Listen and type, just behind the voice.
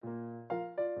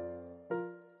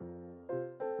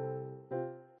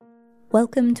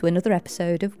Welcome to another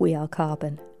episode of We Are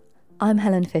Carbon. I'm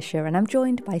Helen Fisher and I'm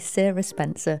joined by Sarah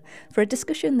Spencer for a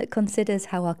discussion that considers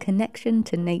how our connection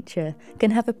to nature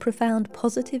can have a profound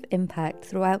positive impact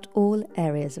throughout all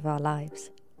areas of our lives.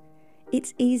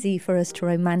 It's easy for us to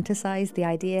romanticise the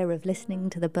idea of listening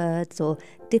to the birds or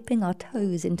dipping our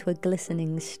toes into a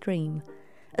glistening stream,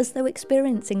 as though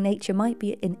experiencing nature might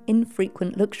be an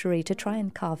infrequent luxury to try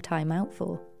and carve time out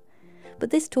for. But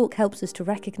this talk helps us to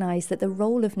recognise that the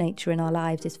role of nature in our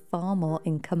lives is far more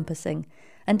encompassing,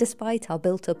 and despite our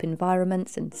built-up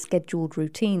environments and scheduled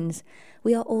routines,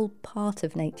 we are all part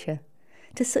of nature,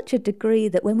 to such a degree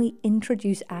that when we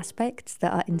introduce aspects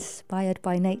that are inspired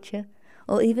by nature,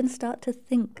 or even start to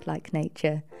think like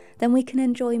nature, then we can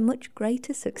enjoy much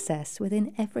greater success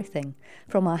within everything,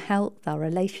 from our health, our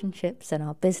relationships and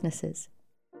our businesses.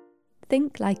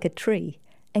 Think Like a Tree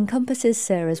encompasses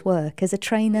Sarah's work as a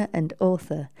trainer and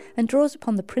author and draws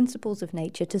upon the principles of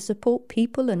nature to support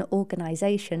people and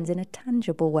organisations in a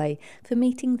tangible way for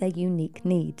meeting their unique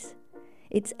needs.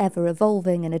 It's ever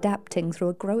evolving and adapting through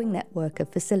a growing network of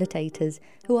facilitators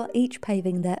who are each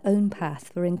paving their own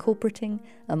path for incorporating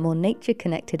a more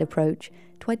nature-connected approach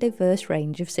to a diverse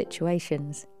range of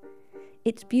situations.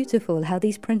 It's beautiful how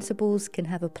these principles can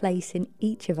have a place in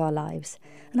each of our lives,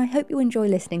 and I hope you enjoy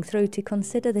listening through to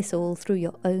consider this all through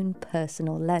your own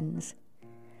personal lens.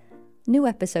 New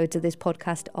episodes of this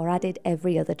podcast are added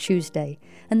every other Tuesday,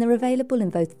 and they're available in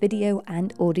both video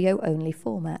and audio-only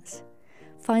formats.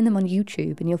 Find them on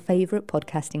YouTube and your favourite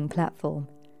podcasting platform.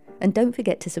 And don't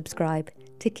forget to subscribe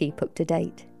to keep up to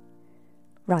date.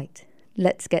 Right,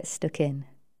 let's get stuck in.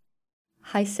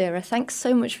 Hi Sarah, thanks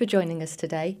so much for joining us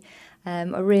today. I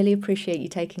really appreciate you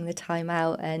taking the time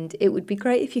out, and it would be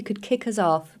great if you could kick us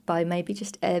off by maybe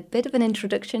just a bit of an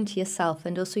introduction to yourself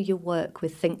and also your work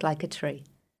with Think Like a Tree.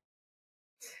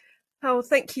 Oh,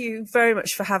 thank you very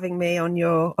much for having me on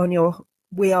your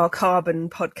We Are Carbon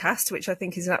podcast, which I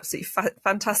think is an absolutely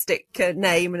fantastic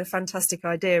name and a fantastic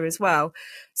idea as well.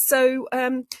 So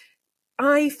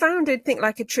I founded Think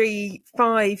Like a Tree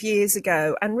 5 years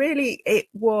ago, and really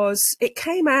it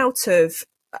came out of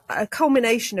a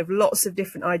culmination of lots of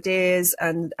different ideas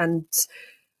and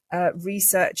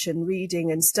research and reading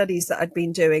and studies that I'd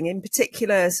been doing. In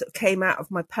particular, sort of came out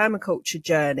of my permaculture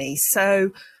journey.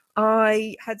 So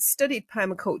I had studied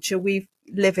permaculture. We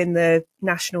live in the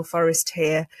National Forest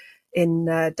here in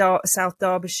South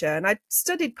Derbyshire, and I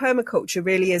studied permaculture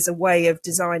really as a way of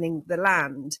designing the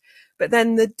land. But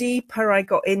then the deeper I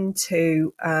got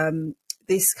into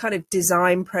this kind of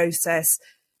design process,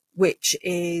 which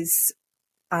is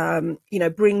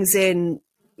brings in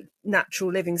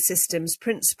natural living systems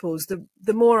principles,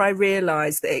 the more I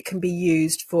realised that it can be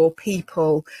used for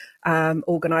people,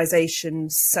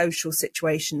 organisations, social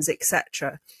situations,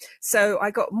 etc. So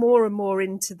I got more and more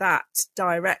into that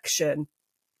direction.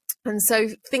 And so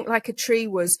Think Like a Tree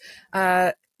was,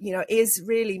 is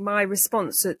really my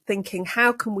response at thinking,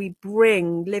 how can we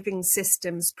bring living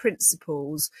systems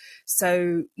principles?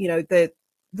 So, the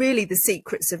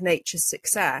secrets of nature's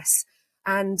success,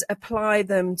 and apply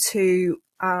them to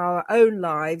our own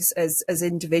lives as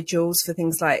individuals for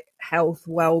things like health,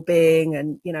 well-being,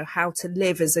 and, how to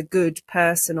live as a good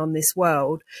person on this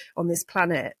world, on this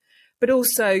planet, but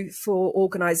also for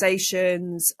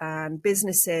organizations and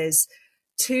businesses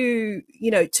to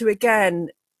again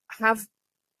have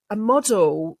a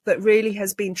model that really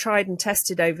has been tried and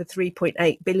tested over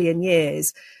 3.8 billion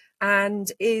years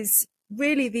and is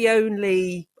really the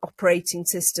only operating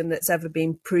system that's ever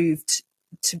been proved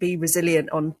to be resilient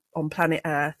on planet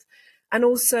Earth. And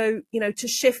also, to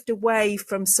shift away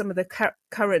from some of the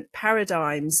current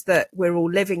paradigms that we're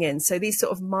all living in. So these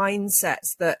sort of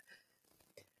mindsets that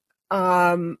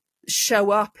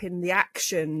show up in the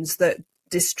actions that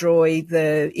destroy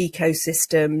the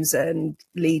ecosystems and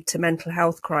lead to mental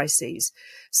health crises.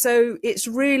 So it's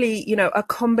really, a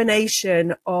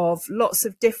combination of lots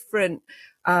of different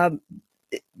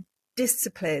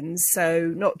disciplines.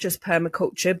 So not just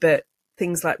permaculture, but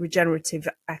things like regenerative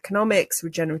economics,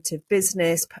 regenerative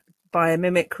business,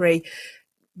 biomimicry.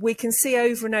 We can see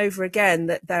over and over again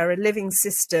that there are living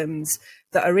systems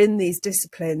that are in these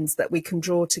disciplines that we can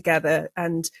draw together.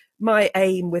 And my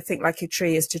aim with Think Like a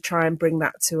Tree is to try and bring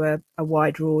that to a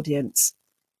wider audience.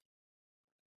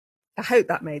 I hope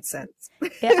that made sense.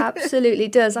 It absolutely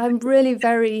does. I'm really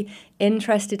very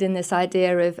interested in this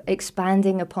idea of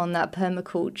expanding upon that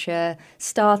permaculture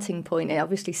starting point. It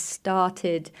obviously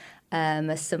started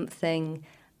as something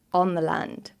on the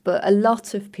land, but a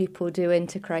lot of people do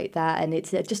integrate that, and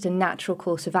it's just a natural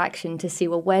course of action to see,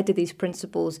 well, where do these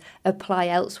principles apply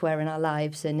elsewhere in our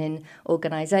lives and in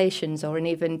organizations, or in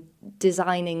even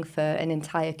designing for an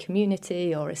entire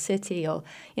community or a city, or,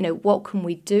 you know, what can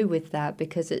we do with that,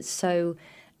 because it's so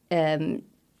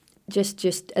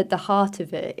just at the heart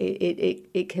of it,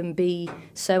 it can be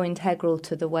so integral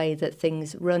to the way that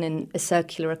things run in a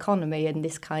circular economy and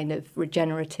this kind of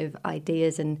regenerative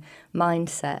ideas and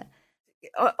mindset.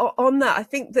 On that, I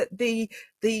think that the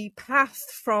path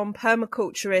from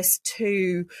permaculturist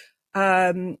to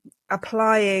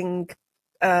applying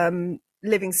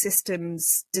living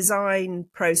systems design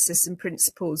process and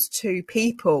principles to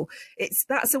people,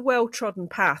 that's a well-trodden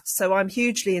path. So I'm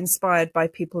hugely inspired by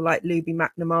people like Luby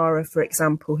McNamara, for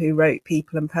example, who wrote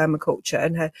People and Permaculture,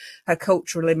 and her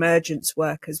cultural emergence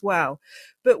work as well.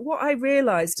 But what I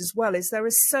realized as well is there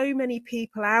are so many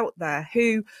people out there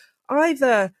who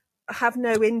either have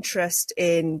no interest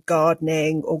in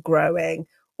gardening or growing,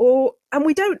 and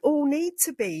we don't all need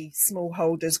to be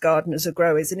smallholders, gardeners, or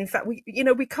growers. And in fact, we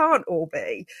can't all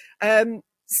be.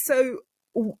 So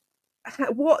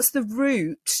what's the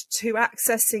route to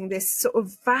accessing this sort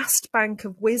of vast bank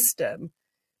of wisdom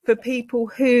for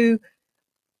people who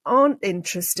aren't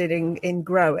interested in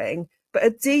growing, but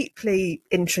are deeply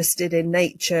interested in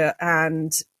nature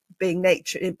and being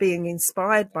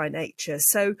inspired by nature?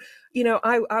 So,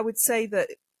 I would say that,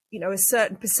 a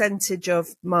certain percentage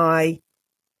of my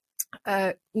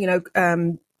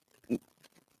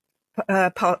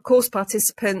course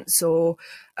participants or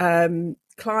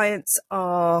clients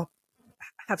have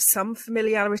some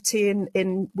familiarity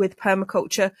in with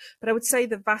permaculture, but I would say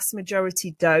the vast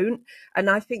majority don't. And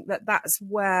I think that that's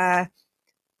where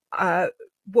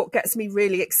what gets me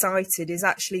really excited is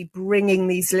actually bringing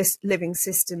these living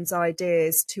systems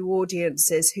ideas to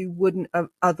audiences who wouldn't have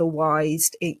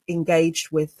otherwise engaged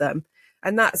with them.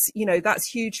 And that's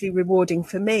hugely rewarding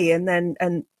for me, and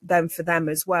then for them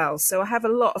as well. So I have a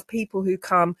lot of people who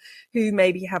come who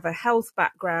maybe have a health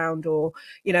background, or,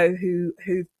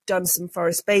 who've done some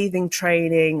forest bathing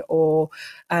training, or,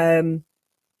 have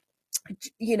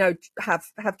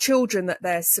children that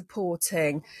they're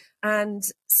supporting. And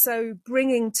so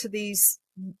bringing to these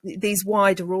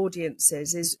wider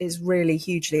audiences is really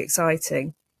hugely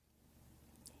exciting.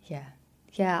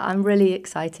 Yeah, I'm really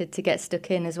excited to get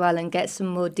stuck in as well and get some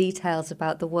more details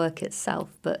about the work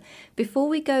itself. But before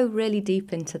we go really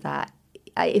deep into that,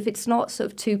 if it's not sort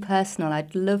of too personal,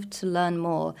 I'd love to learn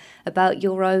more about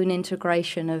your own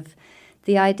integration of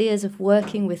the ideas of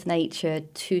working with nature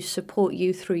to support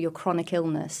you through your chronic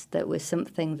illness. That was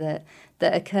something that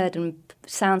occurred, and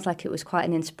sounds like it was quite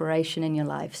an inspiration in your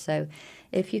life. So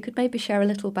if you could maybe share a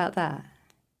little about that.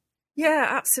 Yeah,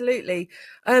 absolutely.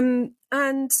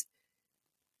 And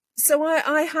so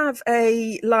I have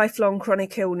a lifelong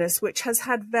chronic illness which has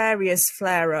had various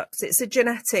flare-ups. It's a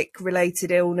genetic related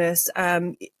illness,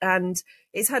 and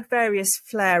it's had various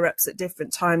flare-ups at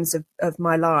different times of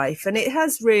my life. And it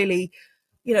has really,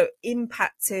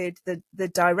 impacted the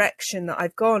direction that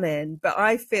I've gone in. But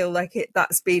I feel like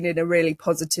that's been in a really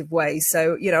positive way.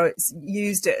 So, it's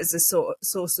used it as a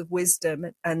source of wisdom,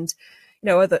 and,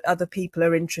 other people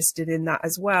are interested in that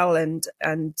as well. And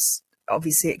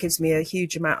obviously it gives me a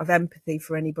huge amount of empathy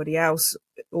for anybody else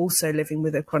also living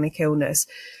with a chronic illness.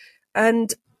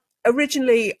 And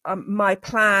originally my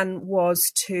plan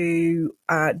was to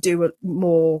do a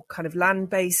more kind of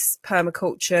land-based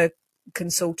permaculture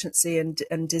consultancy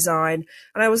and design.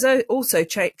 And I was also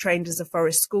trained as a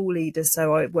forest school leader.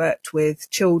 So I worked with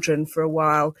children for a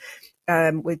while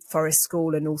with forest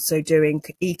school, and also doing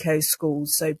eco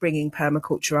schools. So bringing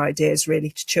permaculture ideas really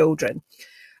to children.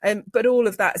 But all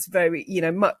of that is very,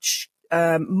 much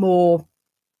more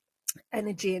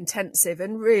energy intensive,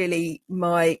 and really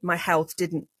my health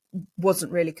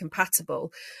wasn't really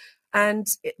compatible. And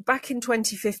back in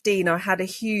 2015, I had a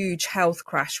huge health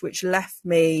crash, which left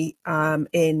me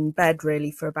in bed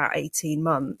really for about 18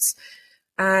 months.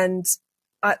 And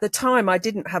at the time, I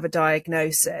didn't have a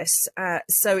diagnosis,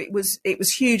 so it was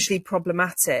hugely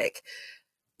problematic.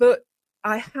 But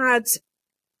I had.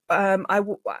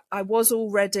 I was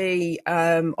already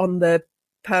on the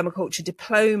permaculture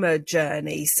diploma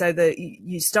journey, so that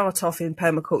you start off in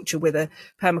permaculture with a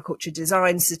permaculture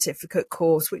design certificate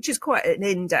course, which is quite an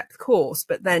in-depth course,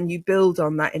 but then you build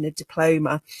on that in a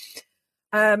diploma.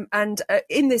 And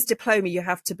in this diploma, you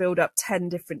have to build up 10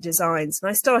 different designs. And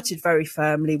I started very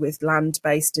firmly with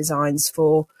land-based designs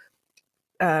for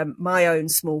my own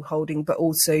small holding, but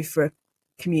also for a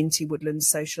community woodland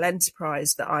social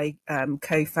enterprise that I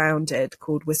co-founded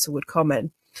called Whistlewood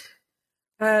Common.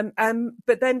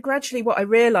 But then gradually what I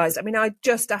realized, I mean, I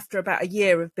just after about a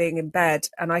year of being in bed,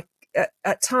 and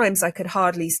at times I could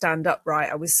hardly stand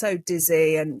upright. I was so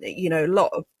dizzy, and,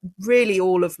 really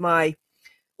all of my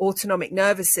autonomic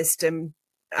nervous system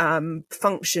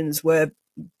functions were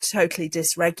totally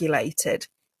dysregulated.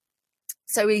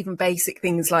 So even basic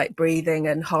things like breathing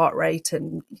and heart rate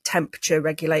and temperature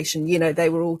regulation, they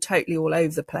were all totally all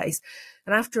over the place.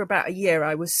 And after about a year,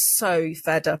 I was so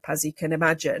fed up, as you can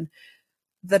imagine,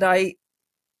 that I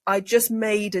just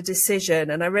made a decision.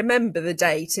 And I remember the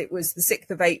date. It was the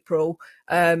 6th of April,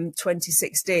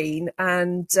 2016.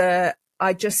 And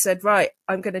I just said, right,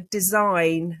 I'm going to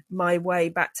design my way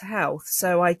back to health.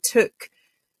 So I took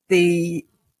the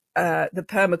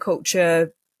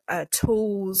permaculture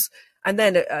tools, and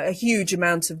then a huge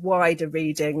amount of wider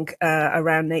reading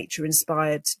around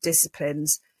nature-inspired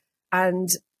disciplines, and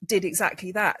did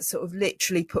exactly that, sort of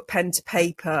literally put pen to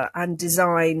paper and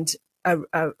designed a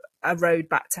road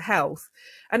back to health.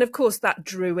 And of course, that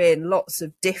drew in lots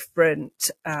of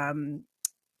different,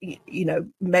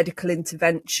 medical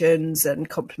interventions and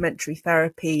complementary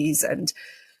therapies.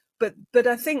 But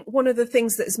I think one of the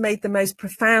things that has made the most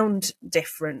profound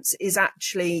difference is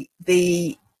actually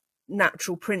the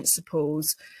natural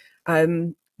principles,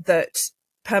 that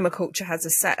permaculture has a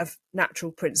set of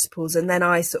natural principles, and then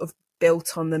I sort of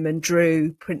built on them and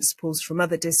drew principles from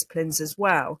other disciplines as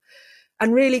well,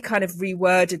 and really kind of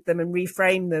reworded them and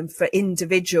reframed them for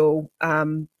individual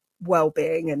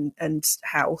well-being and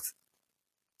health.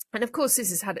 And of course,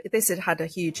 this had had a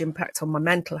huge impact on my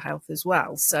mental health as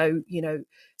well. So,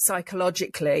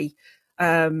 psychologically,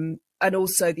 and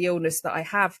also the illness that I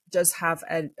have does have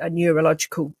a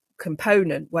neurological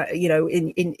component where,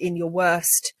 in your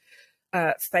worst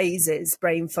phases,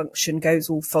 brain function goes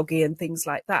all foggy and things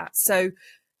like that. So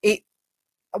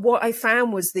what I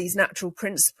found was these natural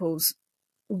principles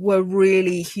were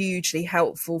really hugely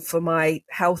helpful for my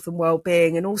health and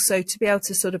well-being, and also to be able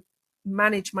to sort of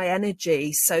manage my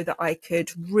energy so that I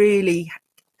could really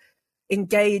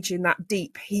engage in that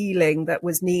deep healing that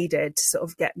was needed to sort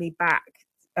of get me back,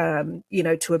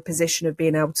 to a position of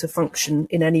being able to function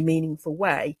in any meaningful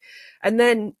way. And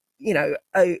then,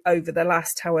 over the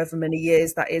last however many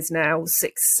years, that is now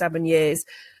 6-7 years,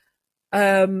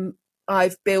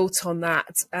 I've built on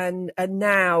that, and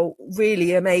now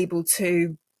really am able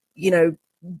to,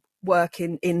 work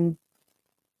in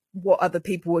what other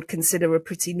people would consider a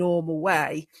pretty normal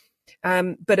way.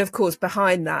 But of course,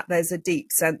 behind that, there's a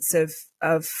deep sense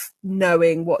of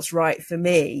knowing what's right for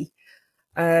me.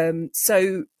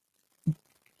 So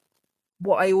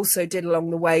what I also did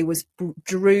along the way was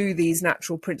drew these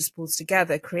natural principles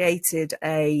together, created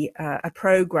a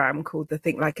program called the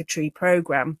Think Like a Tree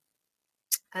program.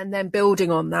 And then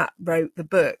building on that, wrote the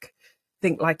book,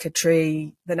 Think Like a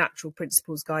Tree, The Natural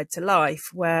Principles Guide to Life,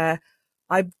 where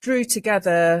I drew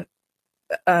together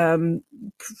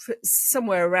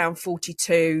somewhere around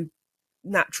 42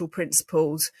 natural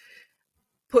principles,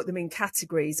 put them in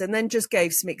categories, and then just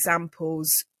gave some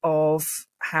examples of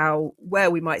where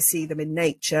we might see them in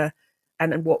nature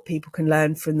and what people can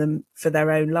learn from them for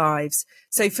their own lives.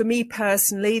 So for me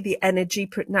personally, the energy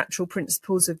natural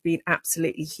principles have been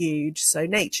absolutely huge. So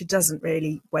nature doesn't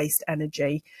really waste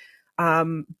energy,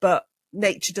 but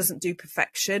nature doesn't do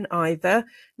perfection either.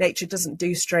 Nature doesn't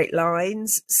do straight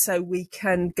lines. So we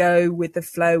can go with the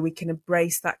flow. We can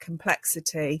embrace that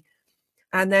complexity.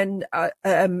 And then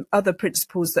other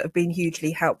principles that have been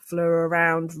hugely helpful are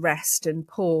around rest and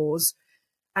pause,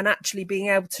 and actually being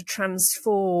able to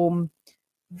transform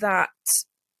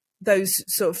those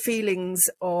sort of feelings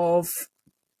of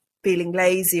feeling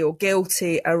lazy or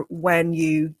guilty when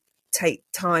you take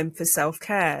time for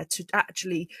self-care, to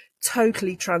actually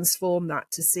totally transform that,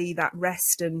 to see that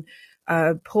rest and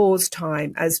pause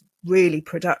time as really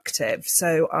productive.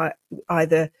 So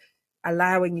either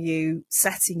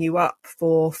setting you up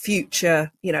for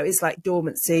future, it's like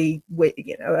dormancy,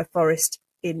 a forest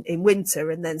in winter,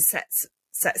 and then sets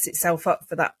itself up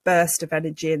for that burst of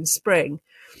energy in spring.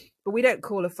 But we don't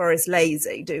call a forest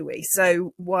lazy, do we?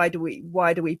 So why do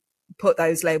we put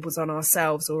those labels on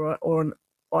ourselves or on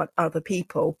other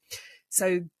people?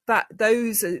 So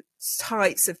those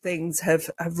types of things have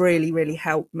really, really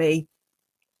helped me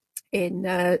in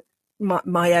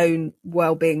my own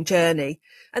well-being journey.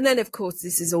 And then, of course,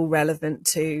 this is all relevant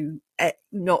to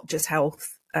not just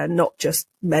health, not just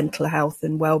mental health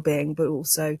and well-being, but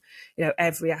also,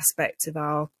 every aspect of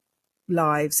our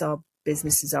lives, our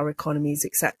businesses, our economies,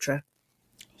 etc.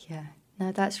 Yeah.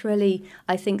 No, that's really,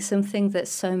 I think, something that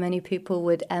so many people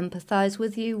would empathise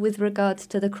with you with regards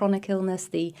to the chronic illness,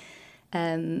 the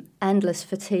endless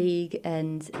fatigue,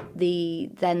 and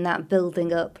then that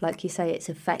building up, like you say, it's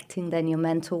affecting then your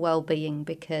mental well-being,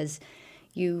 because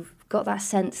you've got that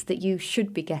sense that you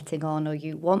should be getting on, or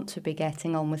you want to be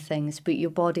getting on with things, but your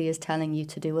body is telling you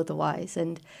to do otherwise.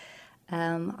 And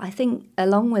I think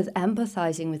along with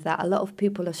empathizing with that, a lot of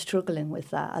people are struggling with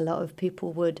that. A lot of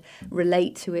people would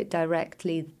relate to it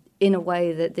directly in a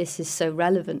way that this is so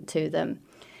relevant to them.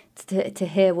 To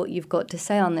hear what you've got to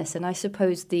say on this. And I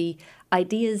suppose the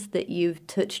ideas that you've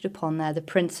touched upon there, the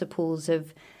principles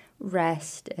of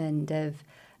rest and of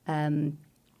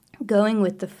going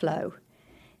with the flow,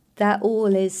 that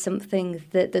all is something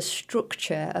that the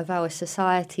structure of our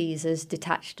societies has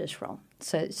detached us from.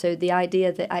 So the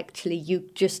idea that actually you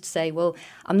just say, well,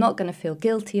 I'm not going to feel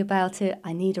guilty about it,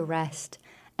 I need a rest,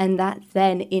 and that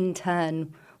then in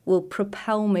turn will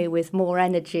propel me with more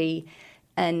energy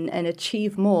and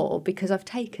achieve more because I've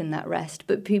taken that rest.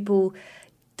 But people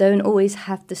don't always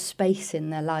have the space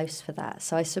in their lives for that.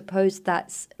 So I suppose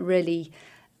that's really,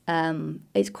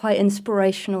 it's quite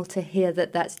inspirational to hear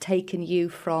that that's taken you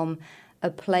from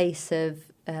a place of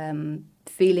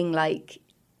feeling like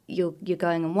you're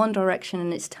going in one direction,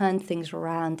 and it's turned things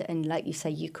around. And like you say,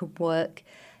 you could work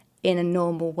in a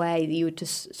normal way. You would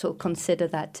just sort of consider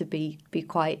that to be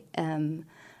quite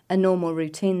a normal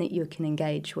routine that you can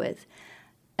engage with.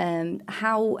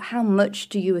 How much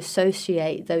do you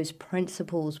associate those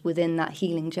principles within that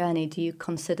healing journey? Do you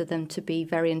consider them to be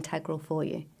very integral for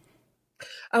you?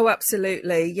 Oh,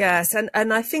 absolutely. Yes.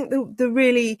 And I think the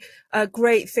really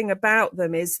great thing about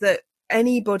them is that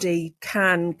anybody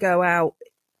can go out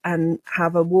and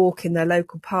have a walk in their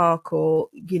local park, or,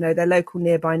 their local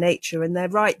nearby nature, and they're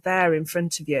right there in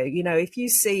front of you. If you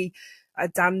see a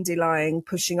dandelion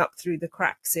pushing up through the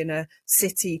cracks in a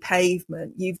city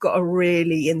pavement, you've got a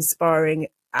really inspiring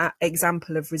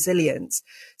example of resilience.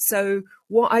 So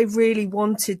what I really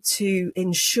wanted to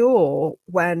ensure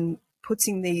when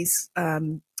putting these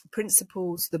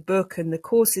principles, the book and the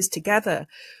courses together,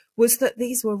 was that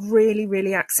these were really,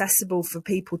 really accessible for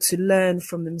people to learn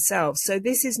from themselves. So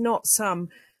this is not some,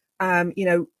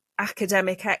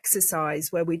 academic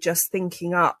exercise where we're just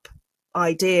thinking up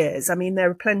ideas. I mean, there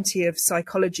are plenty of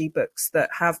psychology books that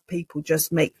have people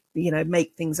just make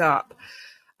things up.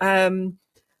 And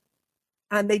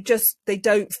they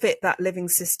don't fit that living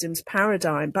systems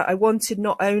paradigm. But I wanted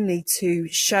not only to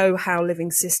show how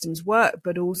living systems work,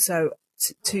 but also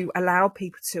to allow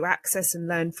people to access and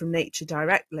learn from nature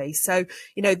directly. So,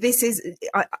 this is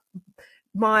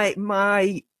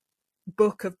my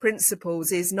book of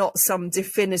principles is not some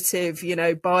definitive,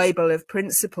 Bible of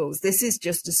principles. This is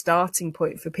just a starting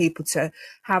point for people to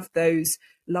have those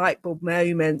light bulb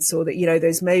moments, or that,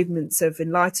 those moments of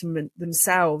enlightenment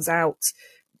themselves out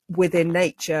within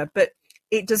nature. But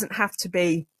it doesn't have to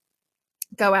be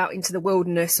go out into the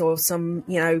wilderness or some,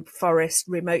 forest,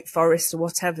 remote forest or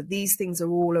whatever. These things are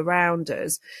all around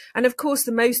us. And of course,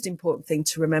 the most important thing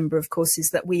to remember, of course,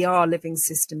 is that we are living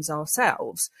systems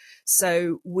ourselves.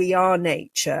 So we are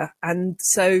nature. And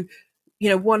so,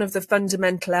 one of the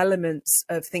fundamental elements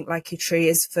of Think Like a Tree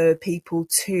is for people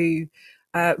to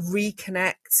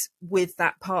reconnect with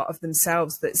that part of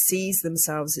themselves that sees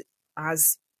themselves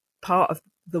as part of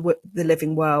the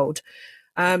living world.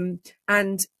 And,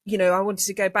 I wanted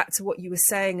to go back to what you were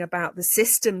saying about the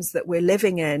systems that we're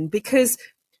living in, because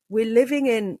we're living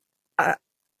in,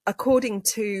 according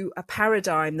to a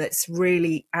paradigm that's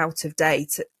really out of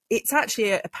date. It's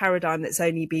actually a paradigm that's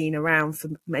only been around for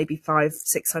maybe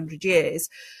 500-600 years,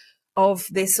 of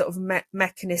this sort of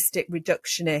mechanistic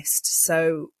reductionist.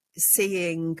 So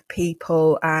seeing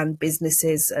people and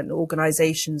businesses and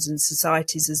organizations and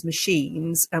societies as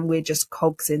machines, and we're just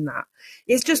cogs in that.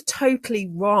 It's just totally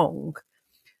wrong.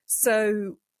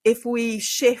 So if we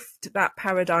shift that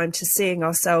paradigm to seeing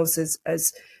ourselves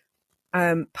as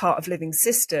part of living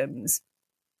systems,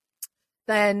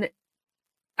 then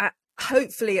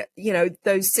hopefully,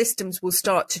 those systems will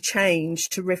start to change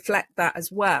to reflect that as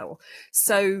well.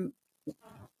 So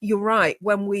you're right,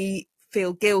 when we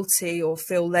feel guilty or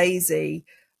feel lazy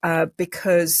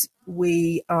because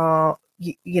we are,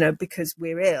 because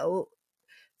we're ill,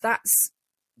 that's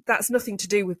nothing to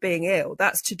do with being ill.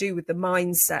 That's to do with the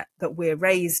mindset that we're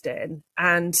raised in.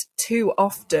 And too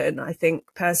often, I think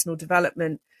personal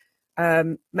development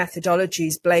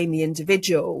methodologies blame the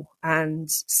individual and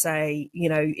say,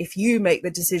 if you make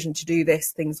the decision to do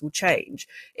this, things will change.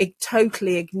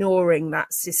 Totally ignoring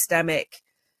that systemic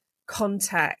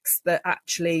context that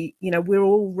actually, we're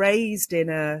all raised in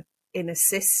a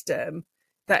system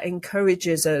that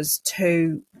encourages us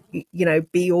to,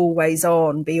 be always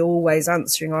on, be always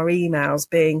answering our emails,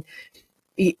 being,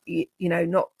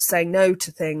 not saying no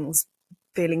to things,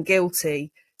 feeling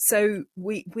guilty. So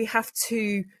we have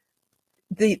to,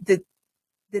 the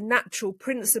natural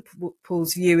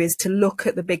principles view is to look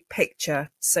at the big picture.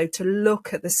 So to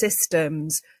look at the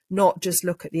systems, not just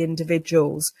look at the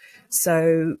individuals.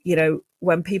 So,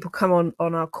 when people come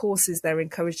on our courses, they're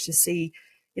encouraged to see,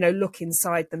 look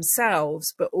inside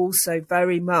themselves, but also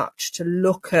very much to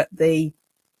look at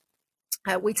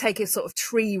we take a sort of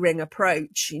tree ring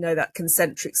approach, that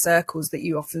concentric circles that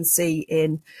you often see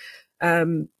in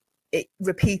it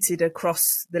repeated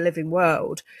across the living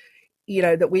world.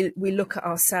 That we look at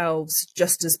ourselves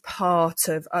just as part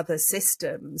of other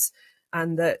systems,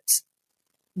 and that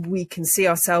we can see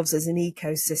ourselves as an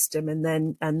ecosystem,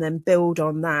 and then build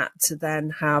on that to then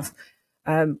have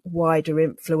wider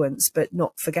influence, but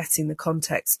not forgetting the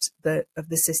context of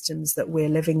the systems that we're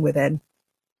living within.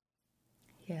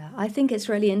 Yeah, I think it's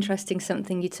really interesting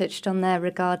something you touched on there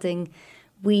regarding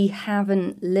we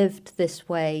haven't lived this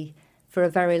way for a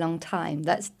very long time.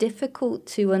 That's difficult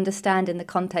to understand in the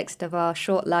context of our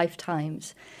short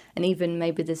lifetimes, and even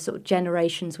maybe the sort of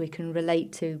generations we can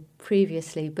relate to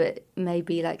previously, but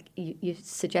maybe like you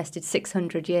suggested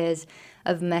 600 years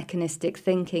of mechanistic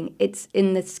thinking. It's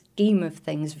in the scheme of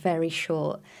things very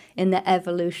short in the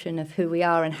evolution of who we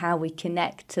are and how we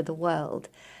connect to the world.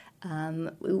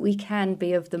 We can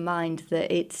be of the mind that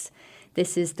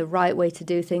this is the right way to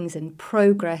do things, and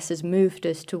progress has moved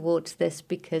us towards this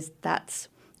because that's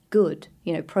good.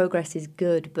 Progress is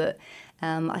good, but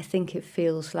I think it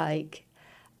feels like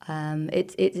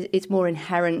it's more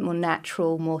inherent, more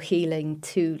natural, more healing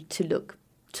to look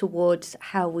towards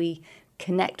how we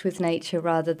connect with nature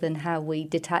rather than how we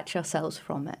detach ourselves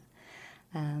from it.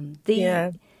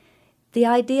 The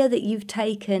idea that you've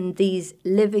taken these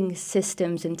living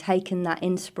systems and taken that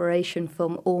inspiration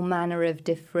from all manner of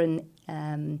different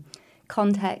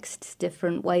contexts,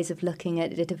 different ways of looking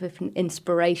at it, different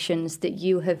inspirations that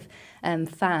you have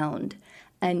found.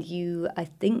 And I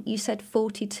think you said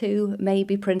 42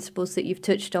 maybe principles that you've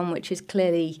touched on, which is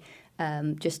clearly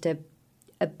just a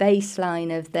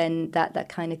baseline of then that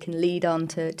kind of can lead on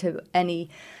to any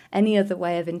other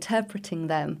way of interpreting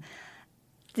them.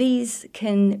 These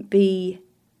can be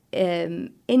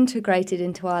integrated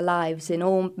into our lives in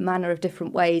all manner of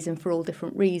different ways and for all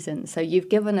different reasons. So you've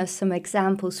given us some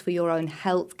examples for your own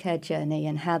healthcare journey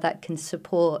and how that can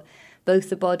support both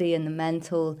the body and the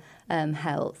mental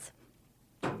health.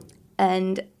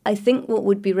 And I think what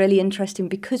would be really interesting,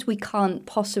 because we can't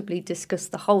possibly discuss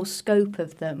the whole scope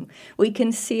of them, we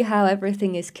can see how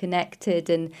everything is connected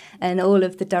and all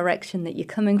of the direction that you're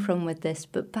coming from with this.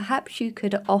 But perhaps you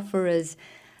could offer us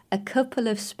a couple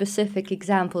of specific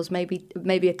examples, maybe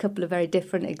a couple of very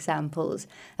different examples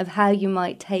of how you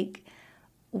might take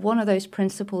one of those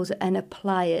principles and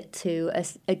apply it to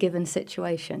a given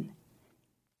situation.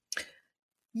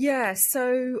 Yeah,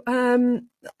 so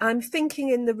I'm thinking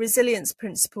in the resilience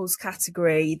principles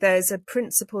category, there's a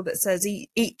principle that says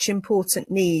each important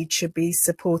need should be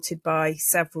supported by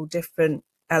several different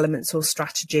elements or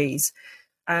strategies.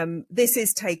 This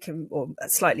is taken or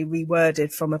slightly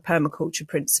reworded from a permaculture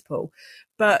principle,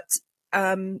 but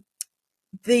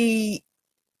if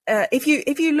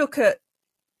you look at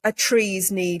a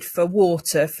tree's need for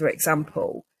water, for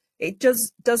example, it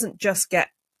doesn't just get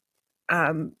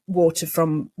water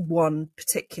from one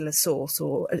particular source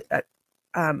or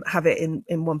have it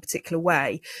in one particular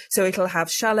way. So it'll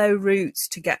have shallow roots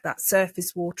to get that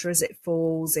surface water as it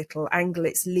falls. It'll angle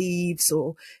its leaves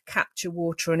or capture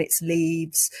water on its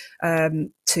leaves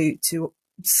to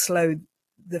slow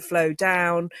the flow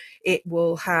down. It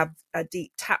will have a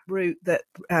deep tap root that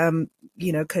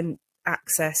can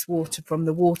access water from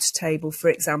the water table, for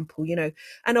example,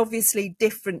 and obviously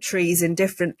different trees in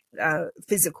different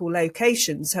physical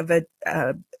locations have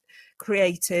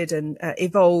created and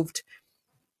evolved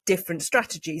different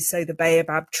strategies. So the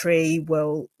baobab tree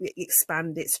will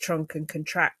expand its trunk and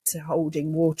contract to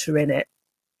holding water in it.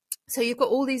 So you've got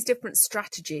all these different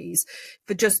strategies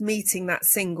for just meeting that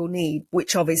single need,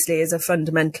 which obviously is a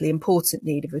fundamentally important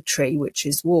need of a tree, which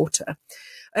is water.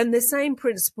 And the same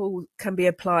principle can be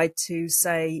applied to,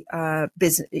 say,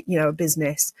 business. A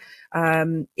business.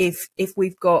 If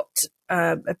we've got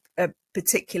a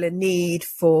particular need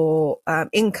for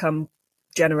income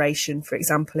generation, for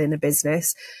example, in a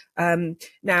business.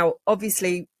 Now,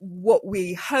 obviously, what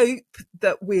we hope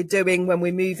that we're doing when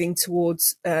we're moving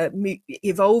towards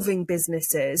evolving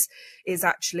businesses is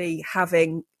actually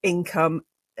having income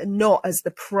not as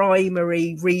the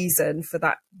primary reason for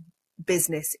that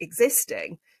business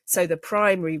existing. So the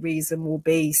primary reason will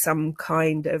be some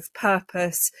kind of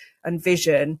purpose and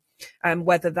vision,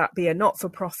 whether that be a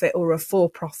not-for-profit or a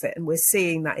for-profit. And we're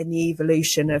seeing that in the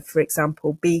evolution of, for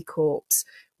example, B Corps,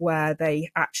 where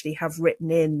they actually have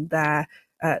written in their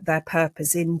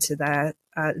purpose into their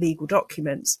legal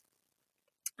documents.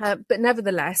 But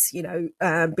nevertheless,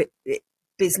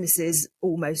 businesses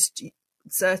almost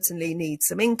certainly need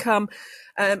some income,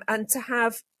 and to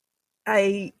have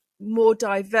a more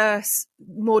diverse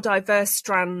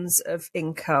strands of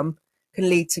income can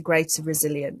lead to greater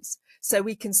resilience. So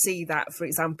we can see that, for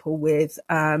example, with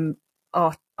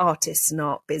artists and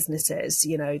art businesses,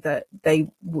 that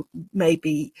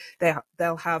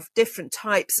they'll have different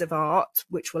types of art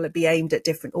which will be aimed at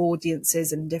different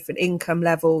audiences and different income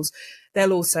levels.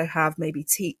 They'll also have maybe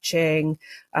teaching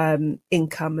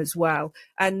income as well.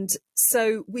 And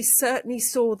so we certainly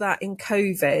saw that in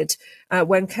COVID,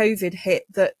 when COVID hit,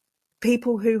 that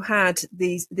people who had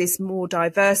this more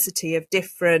diversity of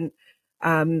different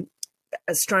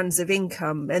strands of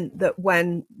income, and that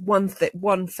when one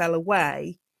fell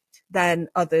away, then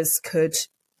others could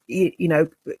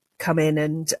come in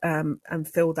and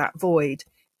fill that void.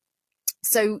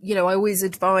 So I always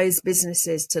advise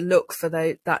businesses to look for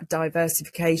that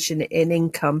diversification in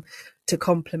income to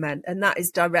complement, and that is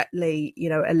directly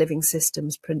a living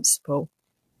systems principle.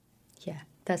 Yeah,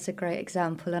 that's a great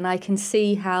example. And I can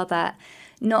see how that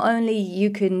not only you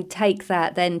can take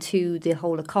that then to the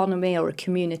whole economy or a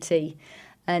community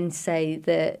and say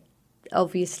that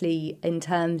obviously in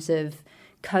terms of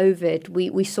COVID,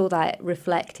 we saw that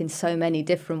reflect in so many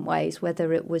different ways,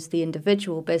 whether it was the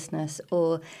individual business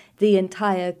or the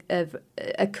entire of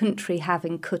a country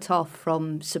having cut off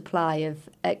from supply of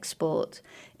export,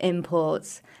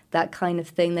 imports, that kind of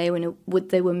thing. They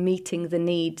were meeting the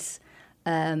needs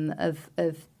of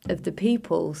the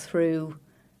people through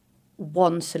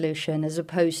one solution as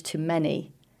opposed to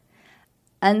many.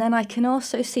 And then I can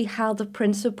also see how the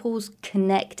principles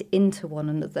connect into one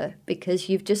another, because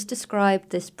you've just described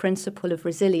this principle of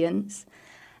resilience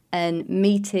and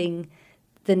meeting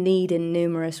the need in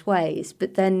numerous ways.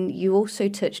 But then you also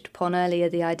touched upon earlier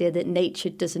the idea that nature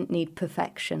doesn't need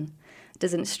perfection,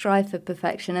 doesn't strive for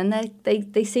perfection. And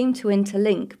they seem to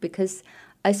interlink, because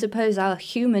I suppose our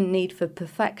human need for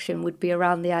perfection would be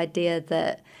around the idea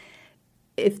that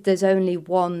if there's only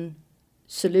one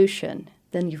solution,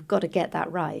 then you've got to get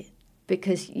that right,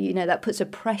 because, that puts a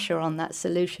pressure on that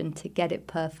solution to get it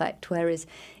perfect. Whereas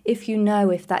if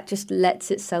that just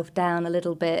lets itself down a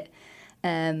little bit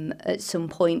at some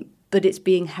point, but it's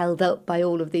being held up by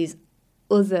all of these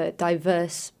other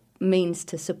diverse means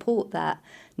to support that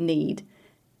need,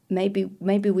 maybe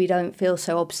we don't feel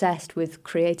so obsessed with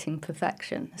creating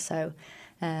perfection. So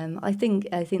I think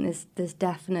there's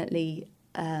definitely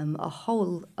a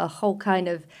whole kind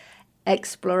of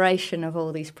exploration of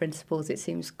all these principles. It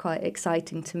seems quite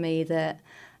exciting to me that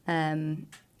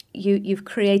you've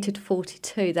created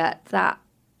 42. That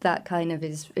kind of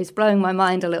is blowing my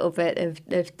mind a little bit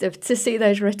of to see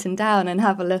those written down and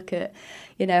have a look at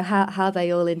how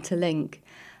they all interlink.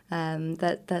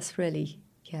 That's really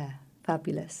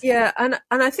fabulous. Yeah, and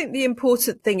I think the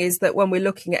important thing is that when we're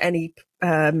looking at any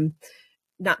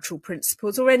natural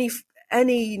principles or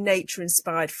any nature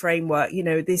inspired framework,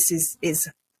 this is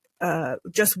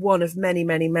just one of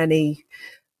many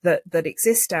that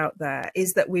exist out there,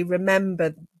 is that we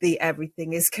remember the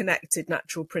everything is connected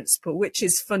natural principle, which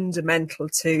is fundamental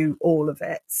to all of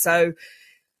it. So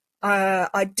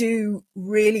I do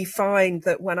really find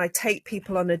that when I take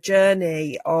people on a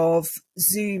journey of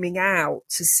zooming out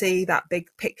to see that big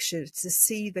picture, to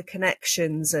see the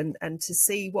connections and to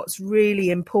see what's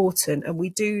really important, and we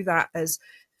do that as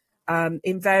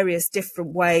in various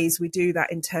different ways. We do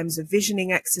that in terms of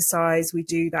visioning exercise. We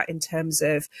do that in terms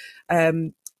of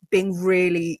being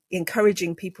really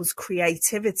encouraging people's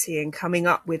creativity and coming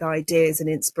up with ideas and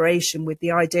inspiration, with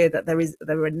the idea that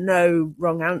there are no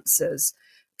wrong answers,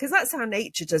 because that's how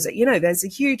nature does it. There's a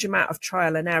huge amount of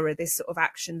trial and error, this sort of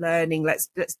action learning. Let's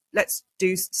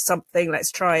do something.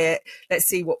 Let's try it. Let's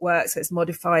see what works. Let's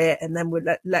modify it, and then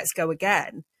let's go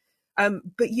again.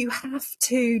 But you have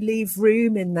to leave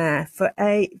room in there for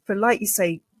like you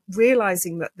say,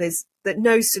 realizing that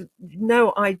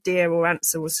no idea or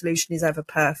answer or solution is ever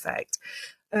perfect.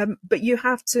 But you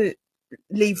have to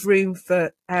leave room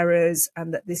for errors,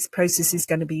 and that this process is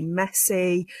going to be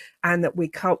messy, and that we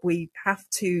have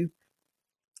to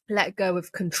let go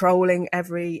of controlling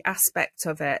every aspect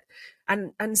of it.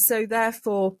 And so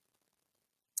therefore,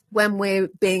 when we're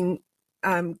being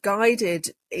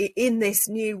guided in this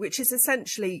new, which is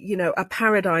essentially, a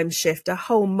paradigm shift, a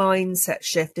whole mindset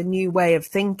shift, a new way of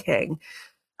thinking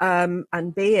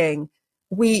and being,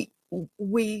 we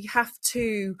have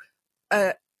to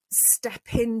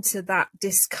step into that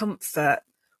discomfort.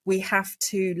 We have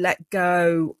to let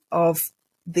go of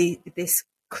this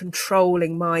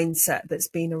controlling mindset that's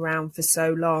been around for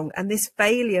so long, and this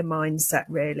failure mindset,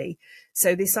 really.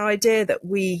 So this idea that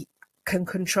we can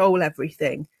control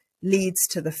everything leads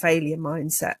to the failure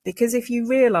mindset, because if you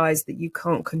realize that you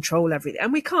can't control everything,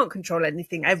 and we can't control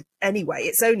anything anyway,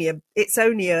 it's only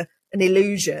an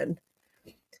illusion.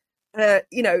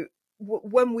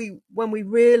 When we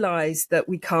realize that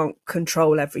we can't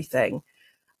control everything,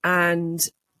 and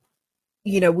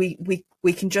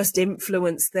we can just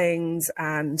influence things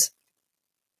and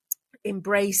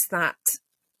embrace that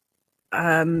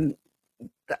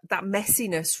that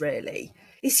messiness, really,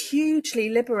 is hugely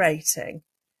liberating.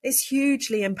 It's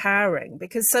hugely empowering,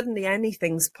 because suddenly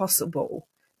anything's possible,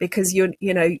 because you're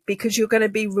going to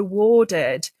be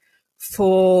rewarded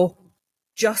for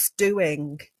just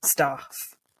doing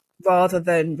stuff, rather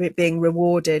than being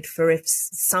rewarded for if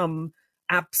some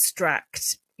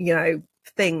abstract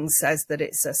thing says that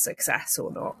it's a success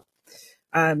or not.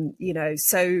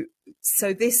 So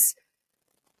this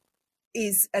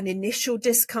is an initial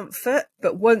discomfort,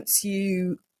 but once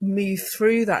you move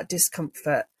through that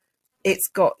discomfort, it's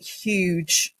got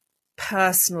huge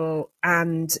personal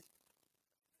and,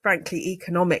 frankly,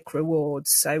 economic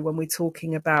rewards. So when we're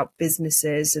talking about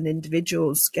businesses and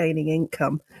individuals gaining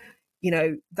income,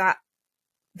 that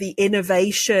the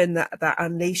innovation that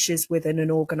unleashes within an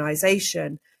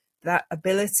organization, that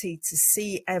ability to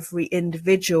see every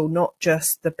individual, not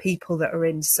just the people that are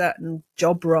in certain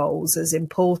job roles, as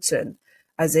important,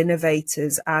 as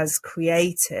innovators, as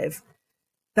creative,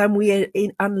 then we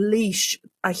unleash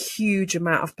a huge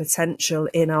amount of potential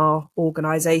in our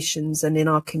organizations and in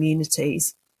our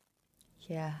communities.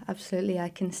 Yeah, absolutely. I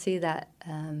can see that,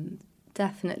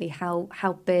 definitely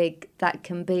how big that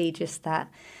can be, just that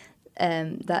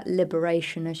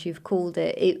liberation, as you've called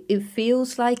it. It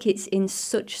feels like it's in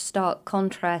such stark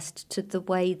contrast to the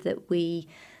way that we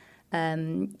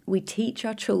teach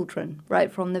our children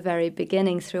right from the very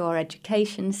beginning, through our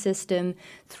education system,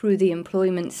 through the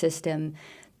employment system.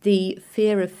 The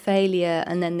fear of failure,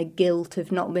 and then the guilt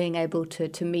of not being able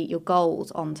to meet your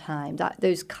goals on time,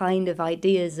 those kind of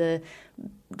ideas are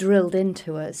drilled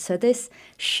into us. So this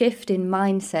shift in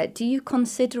mindset, do you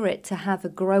consider it to have a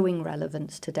growing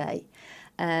relevance today?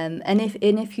 And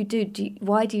if you do,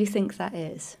 why do you think that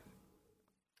is?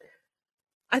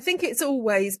 I think it's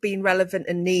always been relevant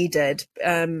and needed,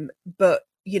 but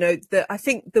I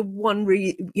think the one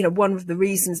of the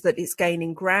reasons that it's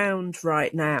gaining ground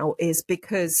right now is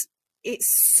because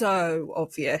it's so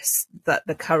obvious that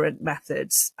the current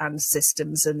methods and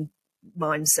systems and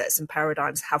mindsets and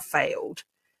paradigms have failed.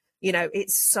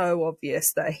 It's so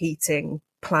obvious that a heating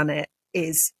planet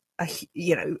is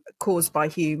caused by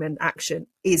human action,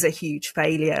 is a huge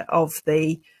failure of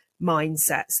the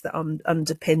mindsets that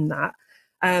underpin that.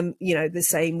 The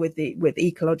same with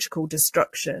ecological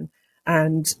destruction,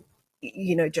 and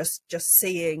just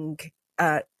seeing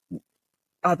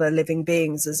other living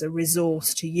beings as a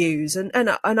resource to use,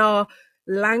 and our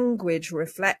language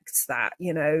reflects that,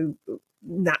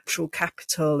 natural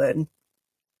capital and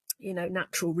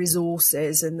natural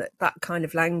resources, and that kind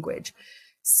of language.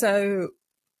 So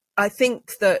I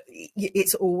think that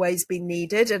it's always been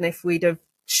needed, and if we'd have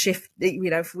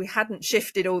if we hadn't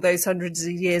shifted all those hundreds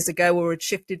of years ago, or had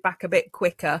shifted back a bit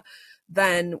quicker,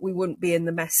 then we wouldn't be in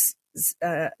the mess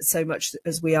so much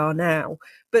as we are now.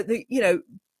 But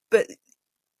but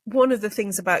one of the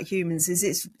things about humans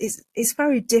is it's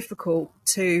very difficult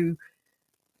to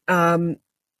turn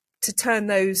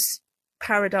those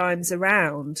paradigms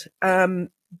around.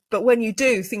 But when you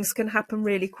do, things can happen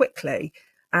really quickly,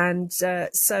 and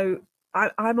so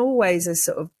I'm always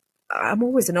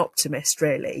an optimist,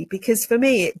 really, because for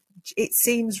me it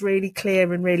seems really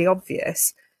clear and really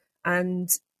obvious, and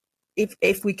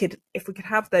if we could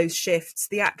have those shifts,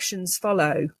 the actions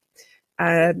follow.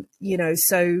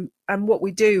 So, and what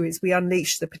we do is we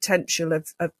unleash the potential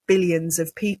of billions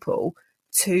of people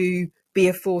to be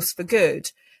a force for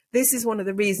good. This is one of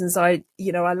the reasons I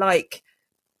like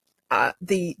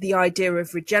the idea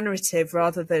of regenerative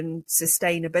rather than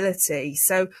sustainability.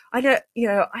 So I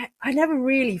never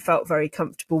really felt very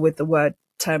comfortable with the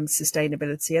term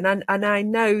sustainability, and I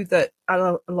know that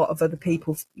a lot of other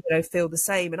people feel the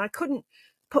same, and I couldn't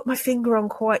put my finger on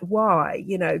quite why,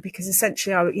 because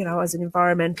essentially I was an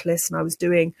environmentalist, and I was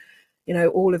doing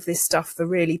all of this stuff for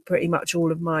really pretty much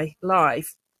all of my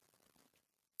life.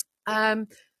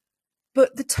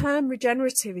 But the term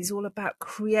regenerative is all about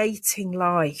creating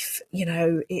life.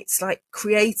 It's like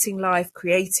creating life,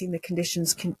 creating the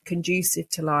conditions conducive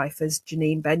to life, as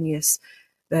Janine Benyus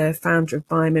the founder of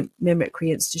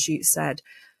Biomimicry Institute, said.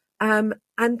 And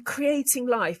creating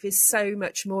life is so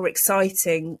much more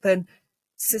exciting than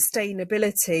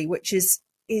sustainability, which is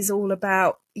all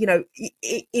about,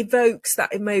 it evokes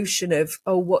that emotion of,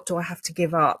 oh, what do I have to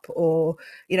give up? Or,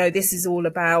 this is all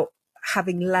about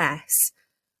having less.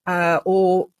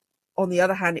 Or on the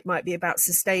other hand, it might be about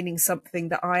sustaining something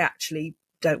that I actually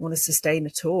don't want to sustain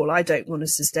at all. I don't want to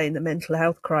sustain the mental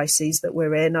health crises that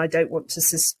we're in. I don't want to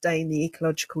sustain the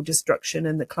ecological destruction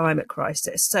and the climate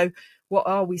crisis. So what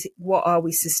are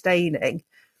we sustaining?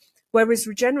 Whereas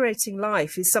regenerating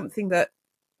life is something that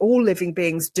all living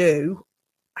beings do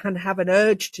and have an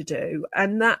urge to do,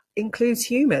 and that includes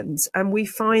humans. And we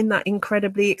find that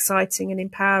incredibly exciting and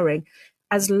empowering,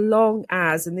 as long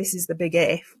as, and this is the big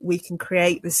if, we can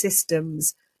create the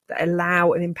systems that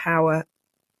allow and empower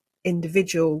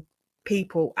individual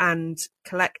people and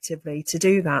collectively to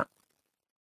do that.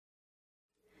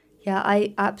 Yeah,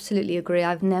 I absolutely agree.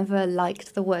 I've never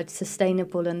liked the word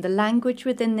sustainable, and the language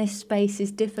within this space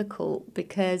is difficult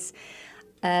because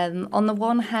on the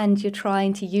one hand, you're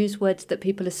trying to use words that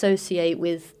people associate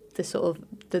with the sort of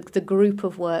the group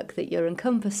of work that you're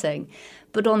encompassing.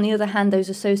 But on the other hand, those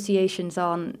associations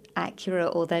aren't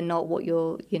accurate, or they're not what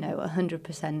you're,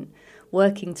 100%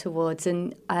 working towards.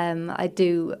 And I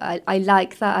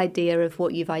like that idea of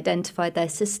what you've identified there.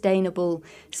 Sustainable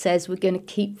says we're going to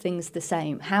keep things the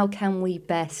same. How can we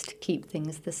best keep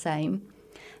things the same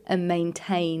and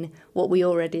maintain what we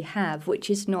already have, which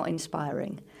is not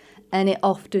inspiring? And it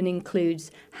often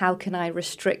includes, how can I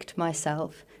restrict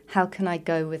myself? How can I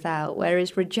go without?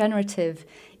 Whereas regenerative,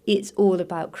 it's all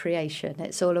about creation.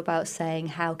 It's all about saying,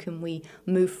 how can we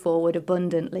move forward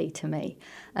abundantly to me?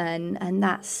 And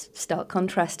that's stark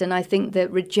contrast. And I think that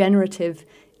regenerative,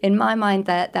 in my mind,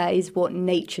 that is what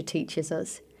nature teaches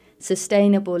us.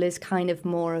 Sustainable is kind of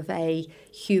more of a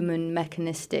human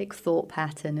mechanistic thought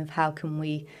pattern of how can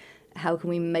we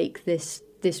make this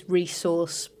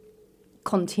resource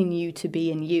continue to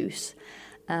be in use.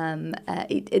 To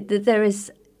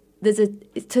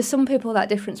some people that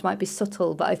difference might be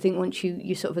subtle, but I think once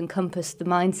you sort of encompass the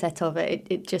mindset of it,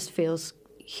 it just feels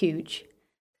huge.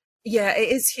 Yeah, it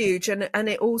is huge, and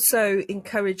it also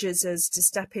encourages us to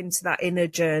step into that inner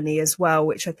journey as well,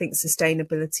 which I think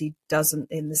sustainability doesn't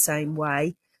in the same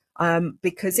way.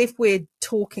 Because if we're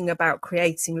talking about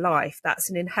creating life,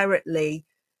 that's an inherently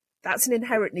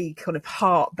kind of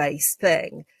heart-based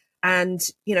thing. And,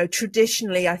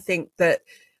 traditionally, I think that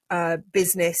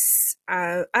business,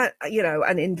 and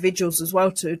individuals as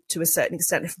well, to a certain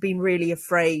extent, have been really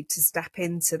afraid to step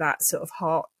into that sort of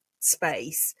heart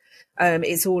space.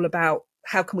 It's all about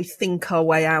how can we think our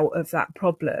way out of that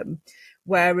problem,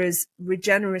 whereas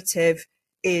regenerative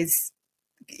is,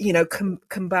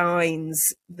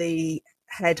 combines the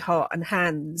head, heart, and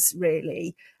hands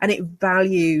really, and it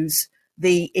values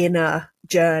the inner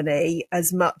journey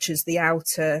as much as the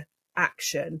outer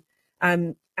action.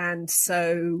 And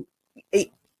so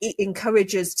it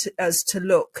encourages us to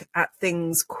look at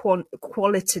things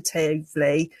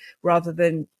qualitatively rather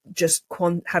than just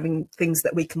having things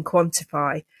that we can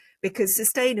quantify. Because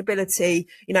sustainability,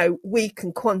 we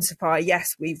can quantify,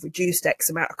 yes, we've reduced X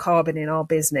amount of carbon in our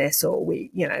business, or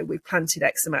we've planted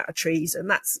X amount of trees. And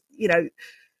that's,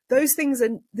 those things,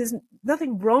 and there's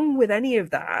nothing wrong with any of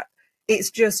that.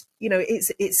 It's just,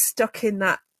 it's stuck in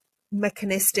that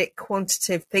mechanistic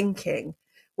quantitative thinking.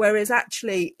 Whereas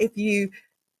actually, if you,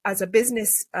 as a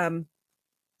business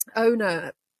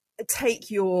owner, take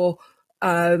your,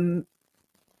 the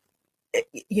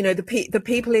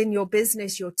people in your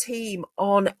business, your team,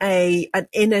 on an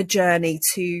inner journey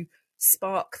to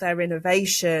spark their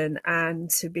innovation and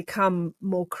to become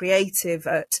more creative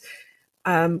at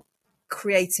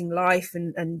creating life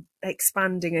and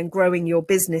expanding and growing your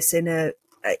business in a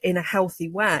healthy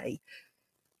way,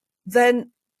 then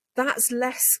that's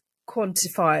less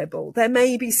quantifiable. There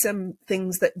may be some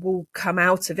things that will come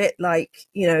out of it, like,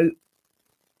 your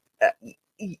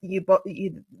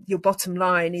bottom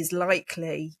line is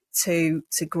likely to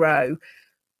grow,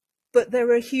 but there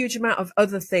are a huge amount of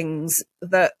other things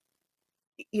that,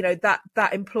 that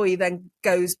employee then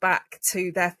goes back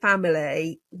to their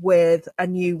family with a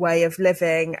new way of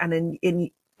living and a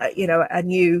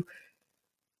new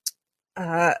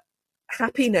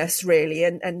happiness really,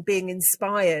 and being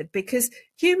inspired, because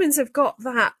humans have got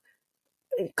that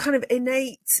kind of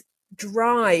innate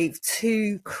drive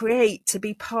to create, to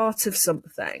be part of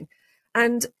something.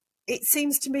 And it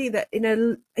seems to me that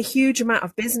in a huge amount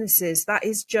of businesses, that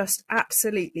is just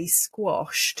absolutely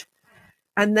squashed.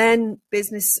 And then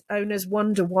business owners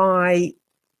wonder why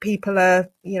people are,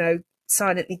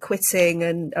 silently quitting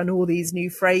and all these new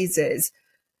phrases.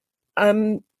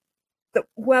 Um,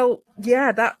 well,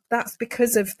 yeah, that's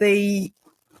because of the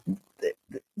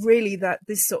really that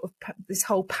this sort of this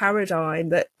whole paradigm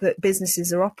that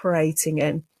businesses are operating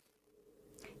in.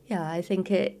 Yeah, I think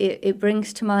it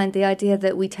brings to mind the idea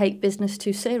that we take business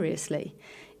too seriously.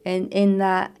 And in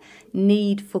that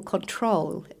need for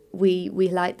control, we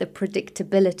like the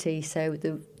predictability. So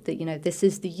this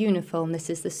is the uniform, this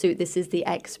is the suit, this is the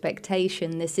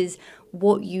expectation, this is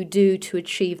what you do to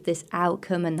achieve this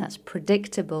outcome, and that's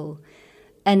predictable.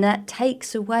 And that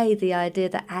takes away the idea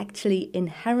that actually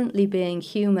inherently being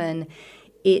human,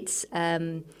 it's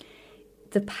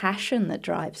the passion that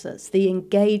drives us, the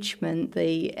engagement,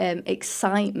 the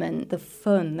excitement, the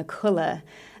fun, the colour.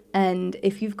 And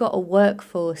if you've got a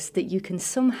workforce that you can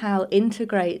somehow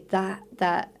integrate that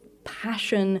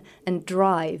passion and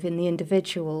drive in the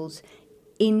individuals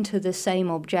into the same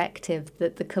objective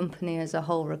that the company as a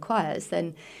whole requires,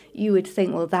 then you would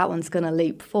think, well, that one's going to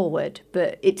leap forward.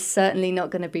 But it's certainly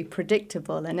not going to be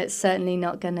predictable, and it's certainly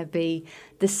not going to be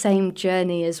the same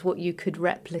journey as what you could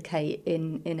replicate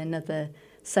in another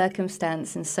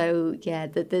circumstance. And so, yeah,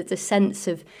 the sense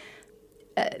of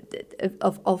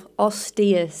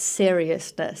austere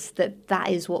seriousness, that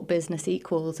is what business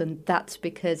equals, and that's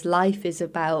because life is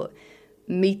about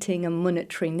meeting a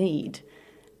monetary need.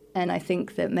 And I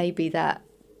think that maybe that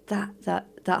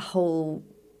whole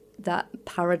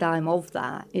paradigm of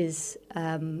that is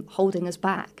holding us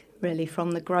back really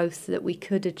from the growth that we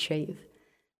could achieve.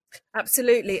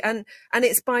 Absolutely, and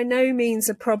it's by no means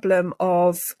a problem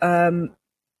of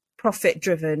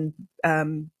profit-driven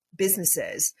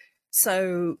businesses.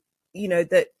 So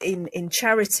that in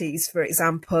charities, for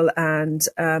example, and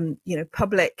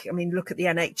public. I mean, look at the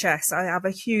NHS. I have a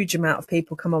huge amount of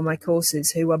people come on my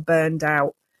courses who are burned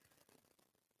out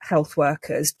health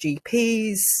workers,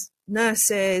 GPs,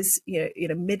 nurses,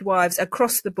 midwives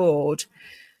across the board.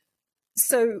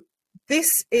 So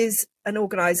this is an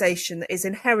organisation that is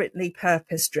inherently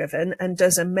purpose-driven and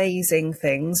does amazing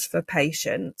things for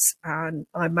patients. And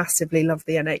I massively love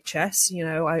the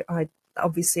NHS. I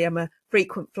obviously am a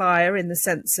frequent flyer in the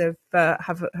sense of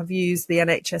have used the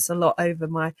NHS a lot over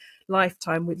my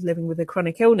lifetime with living with a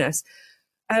chronic illness.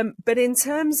 But in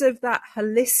terms of that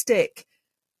holistic,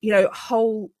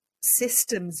 whole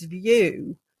systems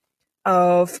view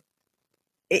of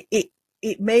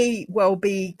it may well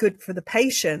be good for the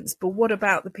patients, but what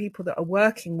about the people that are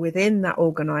working within that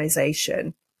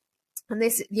organization? And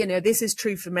this is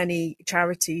true for many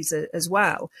charities as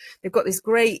well. They've got this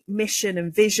great mission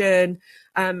and vision,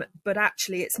 but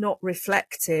actually it's not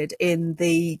reflected in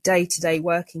the day-to-day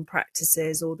working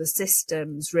practices or the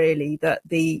systems really that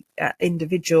the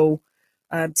individual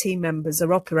team members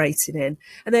are operating in.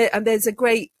 And there's a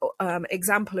great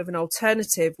example of an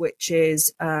alternative, which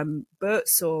is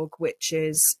Buurtzorg, which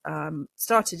is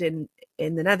started in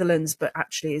the Netherlands, but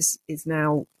actually is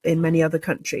now in many other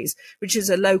countries, which is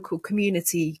a local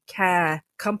community care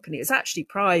company. It's actually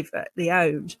privately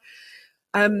owned,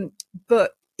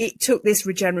 but it took this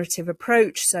regenerative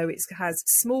approach. So it has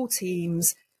small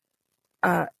teams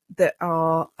that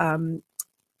are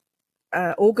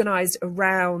organised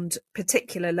around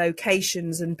particular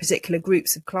locations and particular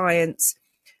groups of clients,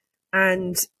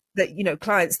 and that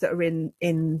clients that are in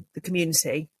the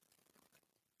community.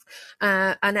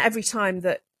 And every time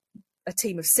that a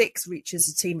team of 6 reaches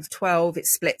a team of 12, it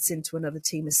splits into another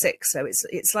team of 6. So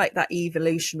it's like that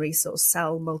evolutionary sort of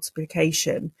cell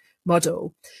multiplication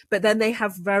model. But then they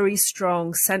have very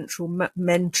strong central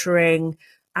mentoring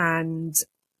and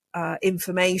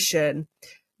information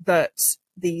that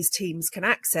these teams can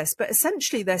access, but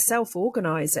essentially they're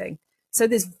self-organizing. So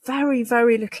there's very,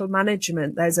 very little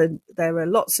management. There are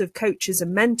lots of coaches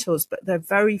and mentors, but there are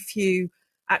very few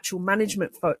actual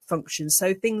management functions.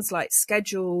 So things like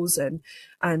schedules and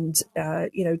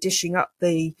dishing up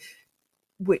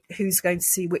who's going to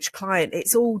see which client,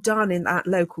 it's all done in that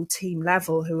local team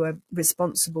level who are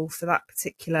responsible for that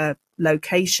particular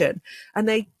location. And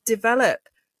they develop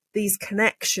these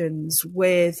connections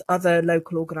with other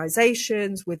local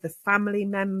organizations, with the family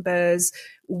members,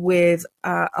 with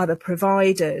other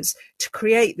providers to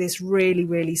create this really,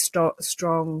 really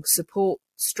strong support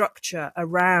structure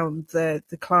around the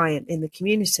client in the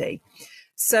community.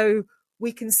 So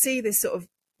we can see this sort of,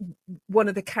 one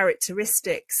of the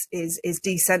characteristics is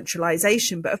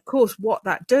decentralization. But of course, what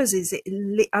that does is it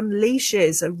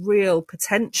unleashes a real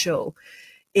potential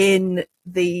in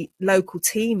the local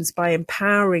teams by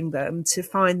empowering them to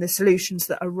find the solutions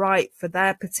that are right for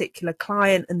their particular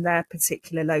client and their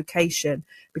particular location,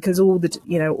 because all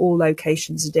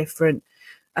locations are different.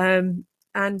 And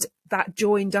that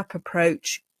joined up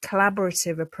approach,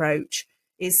 collaborative approach,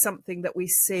 is something that we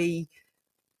see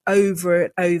over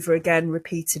and over again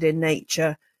repeated in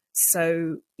nature.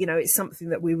 So, it's something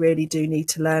that we really do need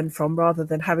to learn from, rather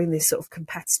than having this sort of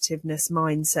competitiveness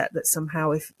mindset that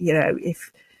somehow if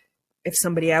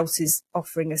somebody else is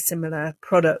offering a similar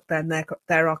product, then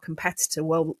they're our competitor.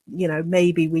 Well,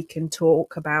 maybe we can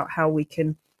talk about how we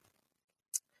can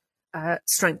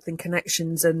strengthen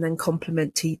connections and then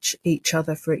complement each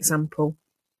other, for example.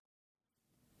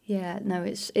 Yeah, no,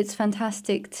 it's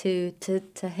fantastic to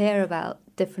hear about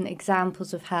different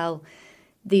examples of how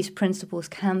these principles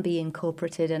can be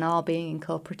incorporated and are being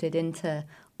incorporated into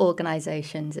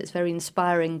organisations. It's very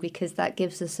inspiring because that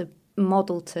gives us a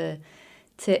model to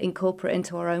incorporate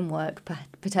into our own work,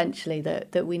 potentially,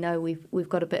 that we know we've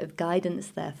got a bit of guidance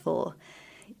there for.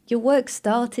 Your work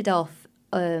started off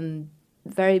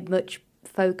very much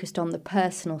focused on the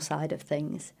personal side of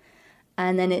things,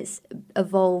 and then it's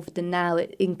evolved, and now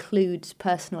it includes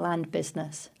personal and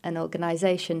business and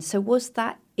organisation. So was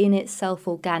that in itself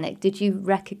organic? Did you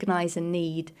recognise a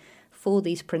need for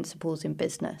these principles in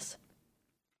business?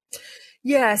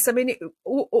 Yes, I mean,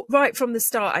 right from the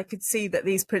start, I could see that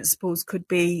these principles could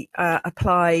be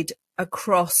applied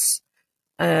across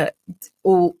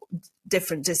all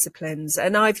different disciplines,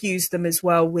 and I've used them as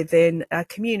well within a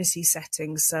community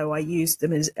setting. So I used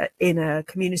them in a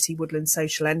community woodland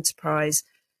social enterprise,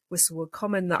 Whistlewood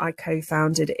Common, that I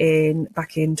co-founded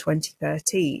back in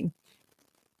 2013.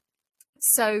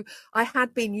 So I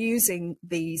had been using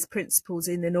these principles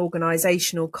in an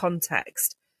organisational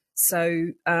context.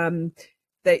 So when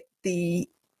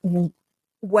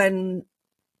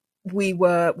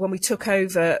we took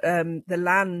over the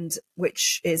land,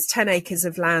 which is 10 acres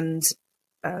of land,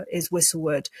 is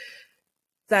Whistlewood,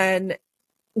 then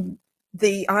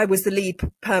I was the lead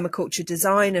permaculture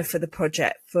designer for the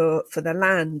project for the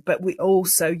land, but we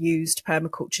also used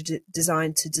permaculture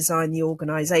design to design the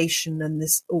organisation and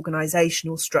this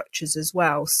organisational structures as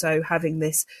well. So having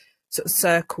this sort of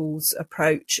circles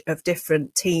approach of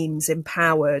different teams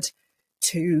empowered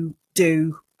to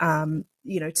do,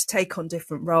 to take on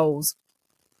different roles.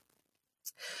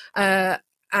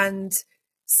 And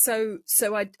so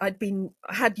I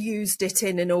had used it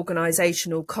in an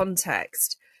organisational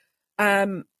context.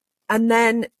 And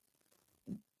then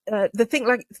the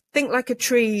Think Like a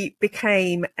Tree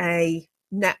became a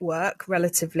network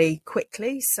relatively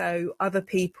quickly. So other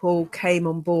people came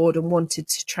on board and wanted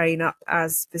to train up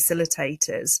as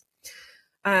facilitators.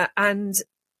 And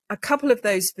a couple of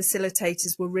those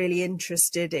facilitators were really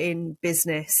interested in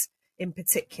business in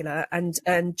particular. And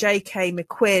J.K.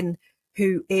 McQuinn,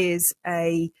 who is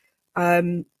a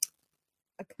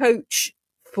coach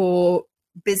for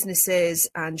businesses,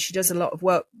 and she does a lot of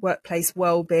workplace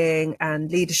wellbeing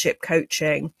and leadership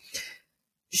coaching.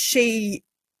 She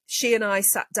and I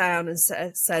sat down and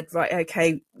said, right,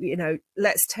 okay,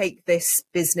 let's take this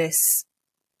business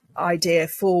idea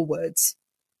forwards.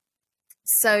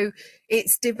 So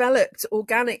it's developed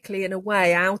organically in a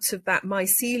way out of that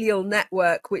mycelial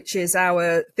network, which is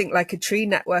our Think Like a Tree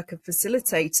network of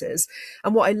facilitators.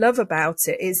 And what I love about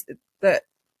it is that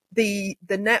the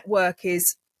network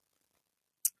is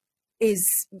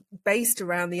based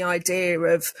around the idea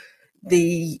of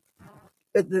the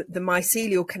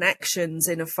mycelial connections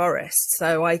in a forest.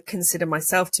 So I consider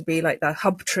myself to be like the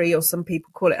hub tree, or some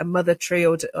people call it a mother tree,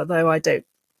 although I don't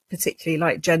particularly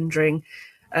like gendering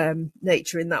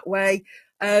nature in that way.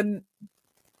 And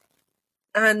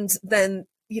then,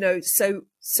 so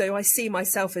I see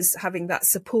myself as having that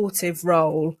supportive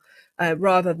role,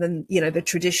 rather than, the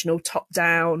traditional top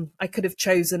down. I could have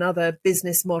chosen other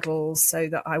business models so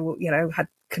that I had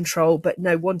control, but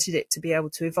wanted it to be able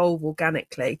to evolve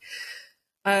organically.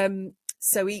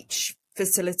 So each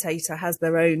facilitator has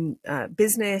their own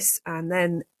business, and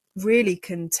then really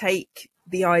can take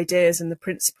the ideas and the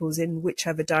principles in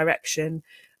whichever direction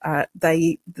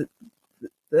they're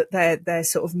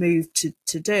sort of moved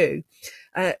to do.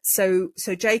 So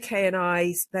JK and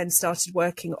I then started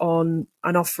working on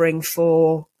an offering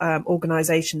for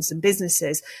organisations and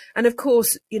businesses, and of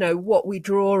course, what we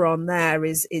draw on there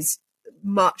is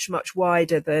much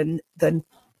wider than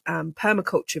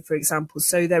permaculture, for example.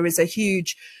 So there is a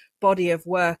huge body of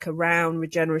work around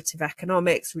regenerative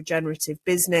economics, regenerative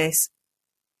business,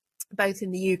 both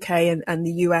in the UK and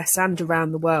the US and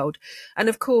around the world. And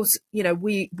of course,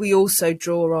 we also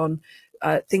draw on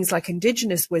things like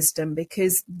Indigenous wisdom,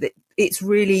 because it's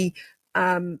really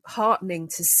heartening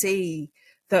to see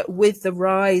that with the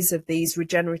rise of these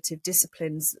regenerative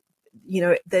disciplines,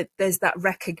 that there's that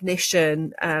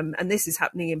recognition, and this is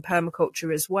happening in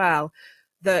permaculture as well,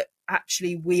 that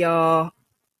actually we are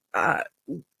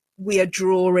we are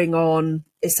drawing on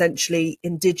essentially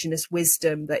indigenous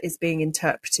wisdom that is being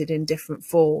interpreted in different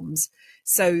forms.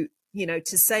 So,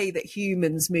 to say that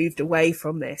humans moved away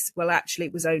from this, well, actually,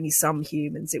 it was only some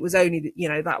humans. It was only,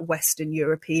 that Western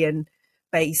European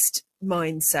based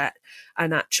mindset.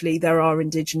 And actually, there are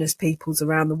indigenous peoples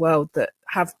around the world that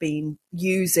have been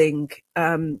using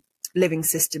living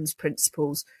systems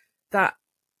principles that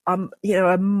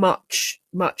are much,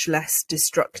 much less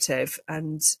destructive.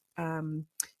 And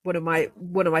one of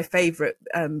my favorite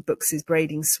books is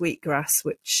Braiding Sweetgrass,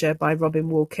 which by Robin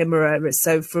Wall Kimmerer.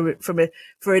 So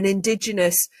for an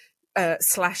indigenous /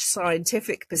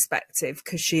 scientific perspective,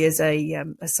 because she is a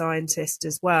scientist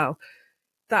as well,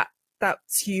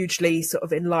 that's hugely sort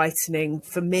of enlightening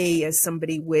for me as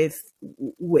somebody with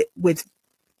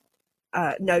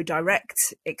no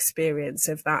direct experience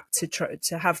of that,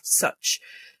 to have such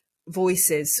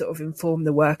voices sort of inform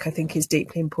the work, I think is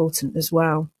deeply important as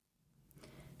well.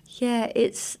 Yeah,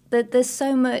 it's that there's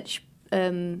so much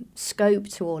scope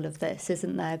to all of this,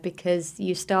 isn't there? Because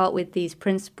you start with these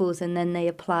principles and then they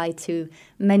apply to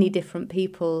many different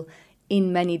people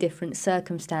in many different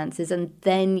circumstances, and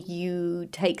then you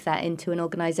take that into an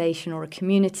organisation or a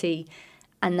community,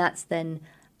 and that's then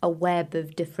a web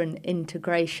of different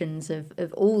integrations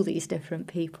of all these different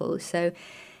people. So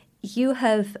you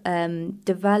have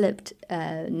developed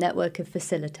a network of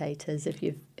facilitators,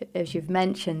 as you've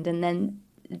mentioned, and then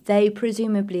they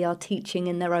presumably are teaching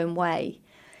in their own way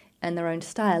and their own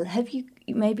style. Have you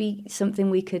maybe something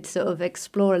we could sort of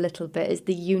explore a little bit is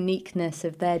the uniqueness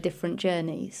of their different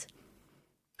journeys?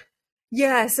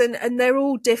 Yes, and they're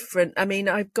all different. I mean,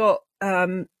 I've got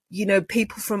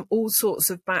people from all sorts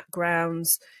of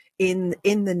backgrounds in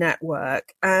the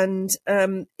network, and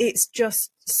it's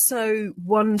just so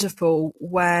wonderful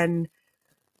when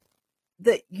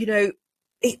that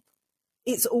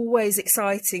it's always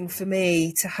exciting for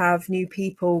me to have new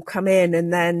people come in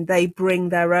and then they bring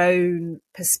their own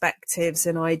perspectives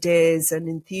and ideas and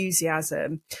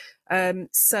enthusiasm.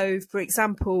 So, for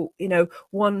example,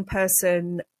 one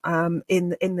person in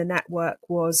the network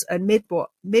was a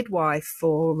midwife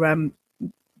for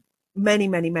many,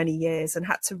 many, many years and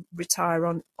had to retire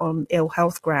on ill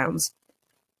health grounds.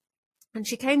 And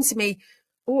she came to me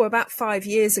about 5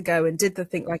 years ago and did the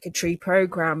Think Like a Tree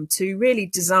program to really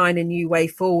design a new way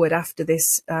forward after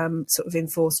this sort of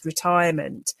enforced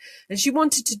retirement. And she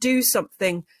wanted to do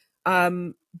something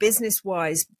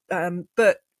business-wise,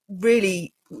 but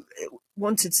really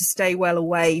wanted to stay well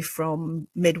away from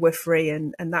midwifery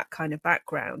and that kind of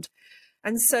background.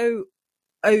 And so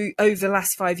over the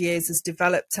last 5 years has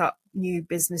developed up new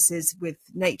businesses with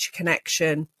Nature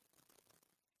Connection.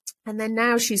 And then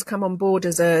now she's come on board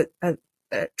as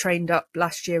trained up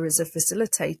last year as a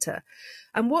facilitator.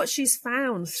 And what she's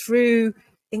found through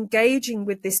engaging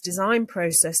with this design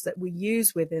process that we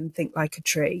use within Think Like a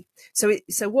Tree.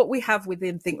 So what we have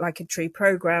within Think Like a Tree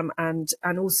program and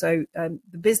also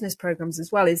the business programs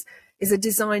as well is a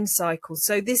design cycle.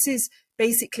 So this is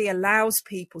basically allows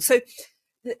people. So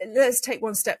let's take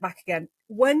one step back again.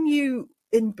 When you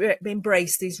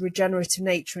embrace these regenerative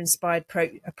nature inspired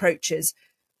approaches,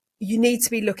 you need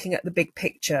to be looking at the big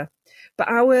picture. But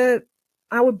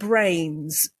our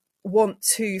brains want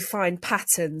to find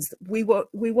patterns. We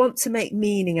want to make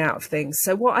meaning out of things.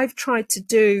 So what I've tried to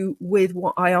do with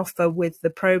what I offer with the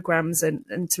programs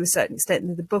and to a certain extent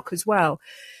in the book as well,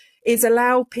 is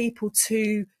allow people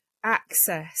to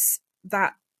access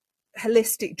that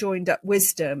holistic joined up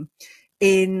wisdom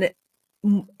in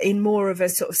more of a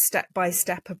sort of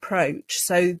step-by-step approach.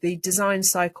 So the design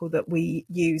cycle that we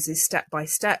use is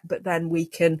step-by-step, but then we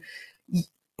can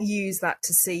use that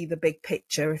to see the big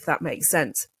picture, if that makes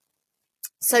sense.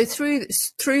 So through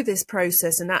this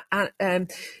process,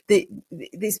 and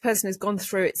this person has gone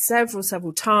through it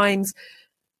several times,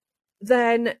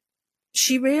 then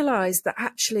she realized that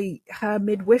actually her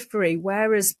midwifery,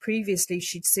 whereas previously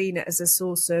she'd seen it as a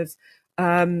source of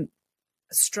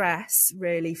stress,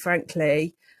 really,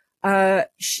 frankly,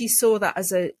 she saw that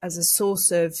as a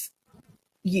source of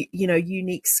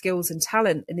unique skills and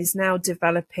talent, and is now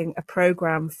developing a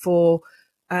program for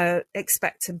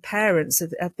expectant parents.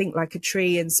 I think like a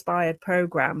tree inspired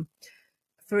program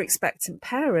for expectant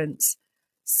parents.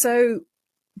 So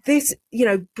this,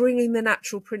 bringing the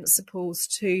natural principles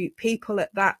to people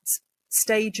at that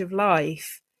stage of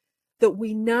life that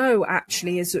we know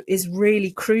actually is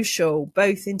really crucial,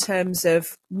 both in terms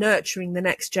of nurturing the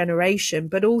next generation,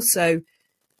 but also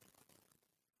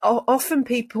often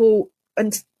people,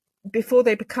 and before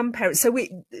they become parents. So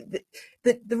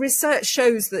the research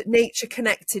shows that nature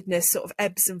connectedness sort of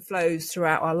ebbs and flows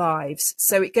throughout our lives.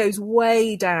 So it goes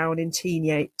way down in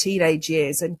teenage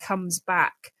years and comes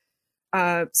back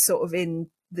sort of in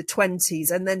the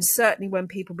 20s. And then certainly when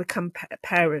people become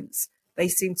parents, they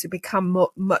seem to become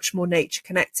much more nature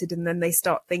connected. And then they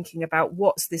start thinking about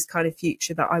what's this kind of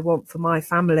future that I want for my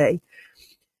family.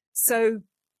 So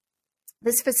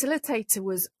this facilitator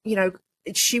was,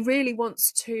 she really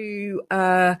wants to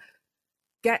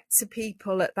get to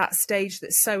people at that stage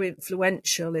that's so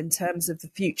influential in terms of the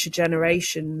future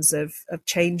generations of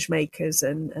change makers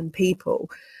and people.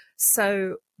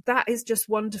 So that is just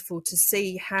wonderful to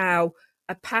see how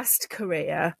a past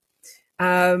career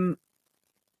can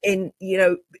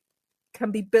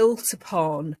be built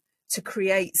upon to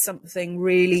create something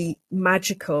really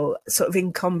magical, sort of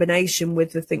in combination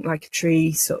with the Think Like a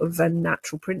Tree sort of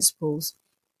natural principles.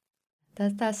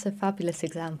 That's a fabulous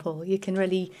example. You can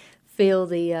really feel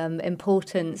the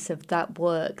importance of that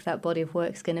work. That body of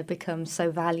work is going to become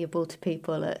so valuable to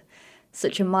people at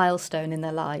such a milestone in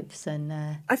their lives. And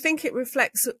I think it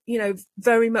reflects,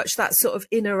 very much that sort of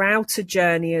inner outer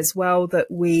journey as well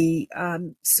that we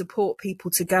support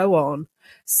people to go on.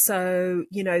 So,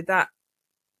 that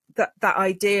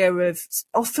idea of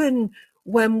often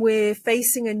when we're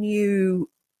facing a new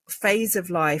phase of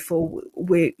life, or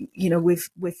we're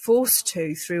forced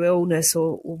to through illness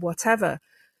or whatever,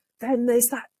 then there's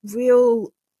that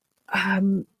real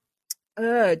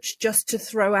urge just to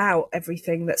throw out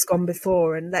everything that's gone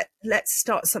before and let's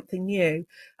start something new.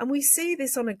 And we see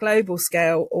this on a global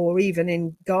scale, or even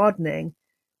in gardening,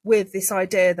 with this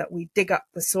idea that we dig up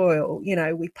the soil,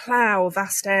 we plough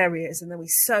vast areas and then we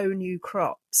sow new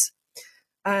crops.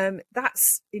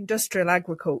 That's industrial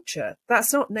agriculture.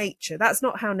 That's not nature. That's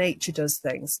not how nature does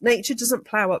things. Nature doesn't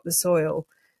plough up the soil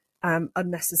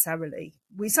unnecessarily.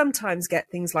 We sometimes get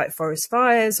things like forest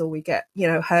fires, or we get,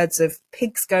 herds of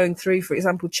pigs going through, for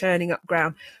example, churning up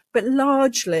ground. But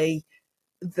largely,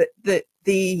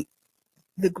 the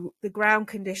ground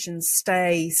conditions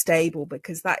stay stable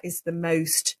because that is the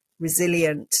most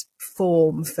resilient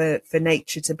form for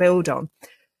nature to build on.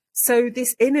 So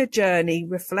this inner journey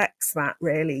reflects that,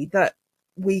 really, that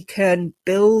we can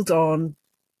build on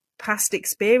past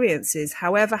experiences,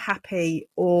 however happy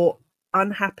or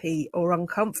unhappy or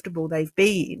uncomfortable they've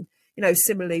been,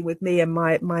 similarly with me and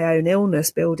my own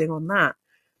illness, building on that.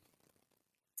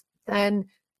 Then,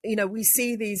 we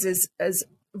see these as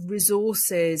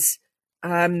resources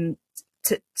to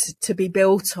be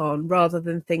built on, rather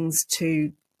than things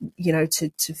to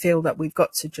feel that we've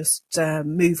got to just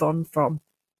move on from.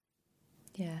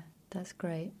 Yeah, that's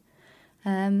great.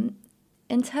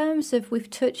 In terms of, we've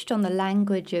touched on the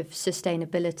language of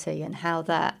sustainability and how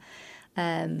that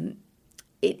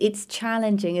it's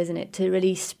challenging, isn't it, to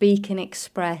really speak and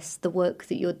express the work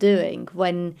that you're doing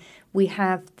when we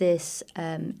have this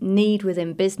need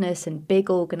within business and big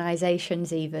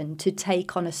organisations even to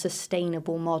take on a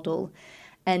sustainable model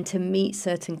and to meet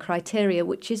certain criteria,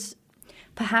 which is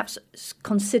perhaps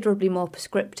considerably more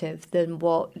prescriptive than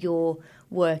what your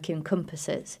work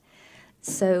encompasses.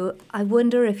 So I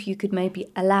wonder if you could maybe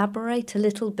elaborate a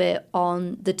little bit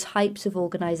on the types of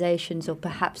organisations, or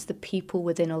perhaps the people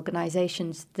within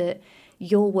organisations that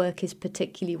your work is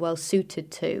particularly well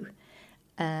suited to,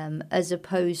 as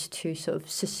opposed to sort of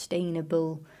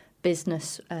sustainable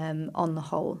business on the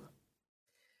whole.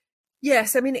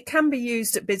 Yes, I mean, it can be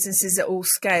used at businesses at all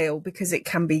scale, because it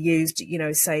can be used,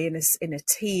 say in a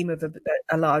team of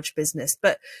a large business.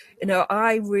 But,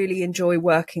 I really enjoy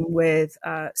working with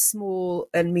small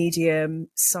and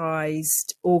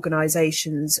medium-sized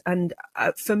organisations. And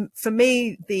for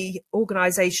me, the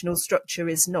organisational structure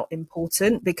is not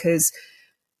important, because,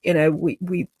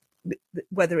 we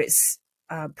whether it's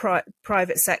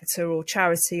private sector or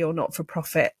charity or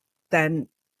not-for-profit, then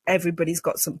everybody's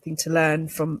got something to learn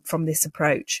from this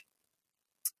approach.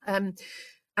 And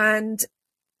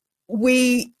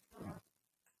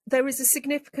there is a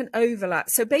significant overlap.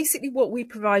 So basically what we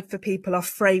provide for people are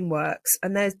frameworks,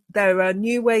 and there are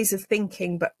new ways of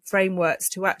thinking, but frameworks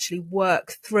to actually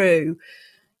work through,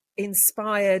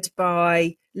 inspired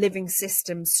by living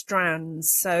system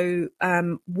strands. So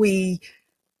we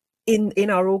in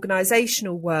our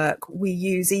organizational work, we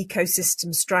use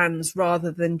ecosystem strands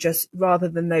rather than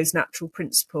those natural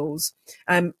principles.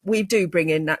 We do bring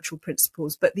in natural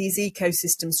principles, but these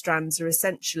ecosystem strands are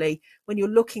essentially, when you're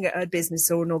looking at a business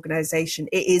or an organization,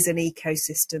 it is an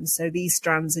ecosystem. So these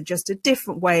strands are just a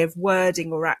different way of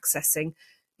wording or accessing,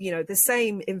 the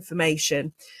same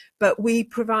information, but we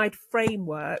provide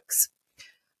frameworks,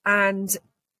 and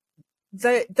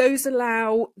those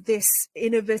allow this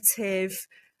innovative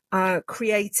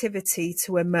creativity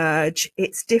to emerge.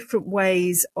 It's different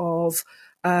ways of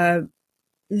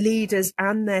leaders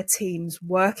and their teams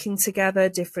working together,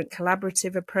 different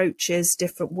collaborative approaches,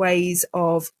 different ways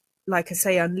of like I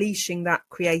say, unleashing that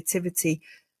creativity,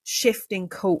 shifting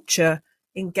culture,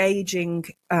 engaging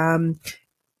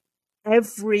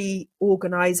every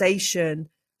organization,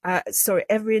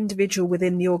 every individual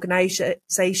within the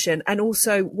organization, and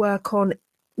also work on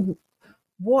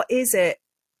what is the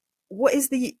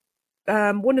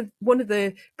one of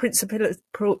the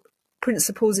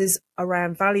principles is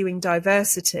around valuing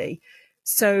diversity.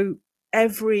 So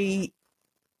every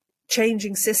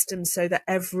changing system so that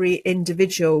every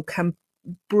individual can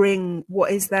bring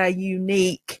what is their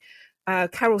unique.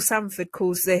 Carol Sanford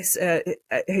calls this,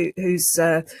 who's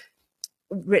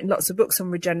written lots of books on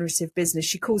regenerative business.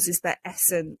 She calls this their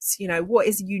essence. You know, what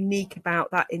is unique about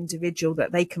that individual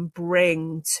that they can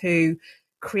bring to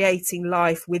creating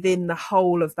life within the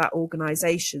whole of that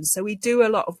organization. So we do a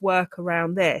lot of work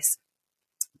around this.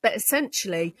 But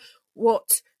essentially,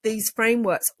 what these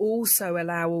frameworks also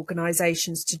allow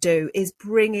organizations to do is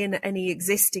bring in any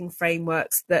existing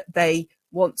frameworks that they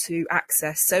want to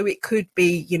access. So it could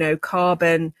be, you know,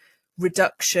 carbon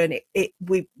reduction.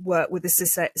 We work with the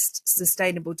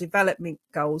sustainable development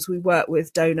goals. We work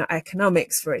with donor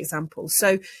economics, for example.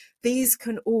 So these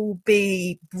can all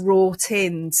be brought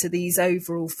into these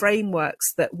overall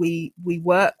frameworks that we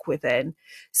work within.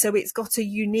 So it's got a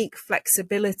unique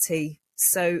flexibility.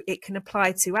 So it can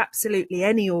apply to absolutely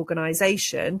any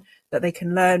organization, that they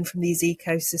can learn from these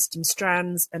ecosystem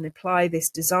strands and apply this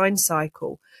design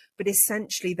cycle. But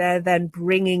essentially, they're then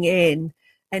bringing in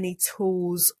any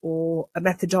tools or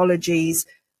methodologies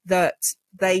that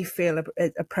they feel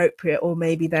appropriate, or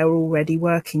maybe they're already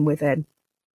working within.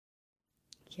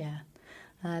 Yeah,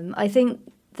 I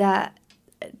think that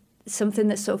something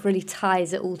that sort of really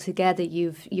ties it all together,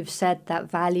 you've said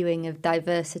that valuing of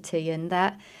diversity, and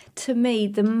that, to me,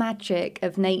 the magic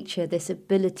of nature, this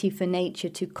ability for nature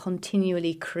to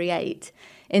continually create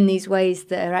in these ways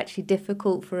that are actually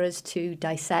difficult for us to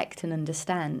dissect and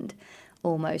understand,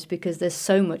 almost, because there's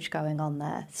so much going on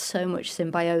there, so much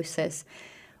symbiosis.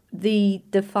 The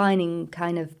defining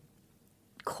kind of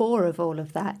core of all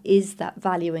of that is that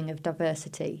valuing of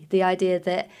diversity, the idea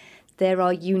that there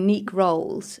are unique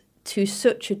roles to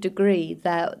such a degree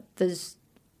that there's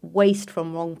waste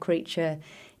from one creature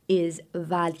is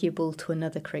valuable to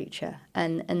another creature,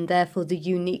 and therefore the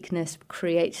uniqueness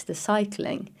creates the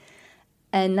cycling,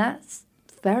 and that's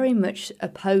very much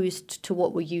opposed to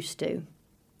what we're used to.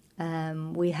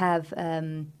 We have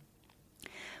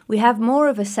more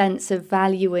of a sense of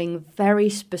valuing very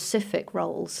specific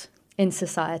roles in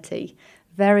society,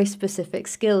 very specific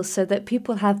skills, so that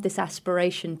people have this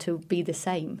aspiration to be the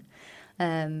same.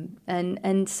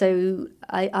 And so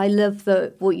I love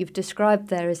that what you've described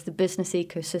there is the business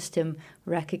ecosystem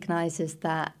recognises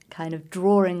that, kind of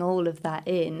drawing all of that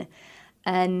in.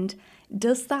 And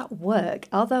does that work?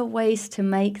 Are there ways to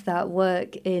make that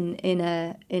work in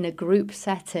a group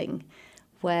setting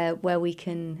where we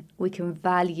can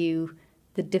value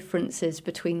the differences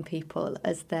between people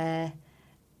as their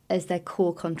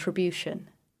core contribution?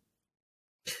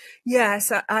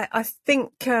 Yes, I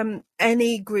think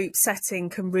any group setting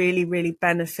can really, really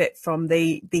benefit from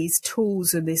these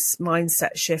tools and this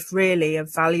mindset shift, really,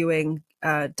 of valuing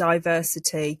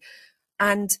diversity.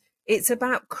 And it's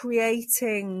about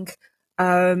creating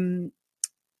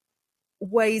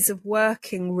ways of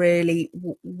working, really,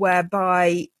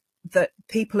 whereby that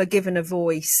people are given a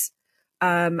voice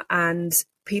and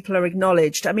people are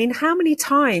acknowledged. I mean, how many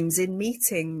times in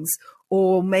meetings,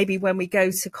 or maybe when we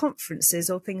go to conferences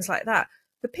or things like that,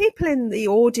 the people in the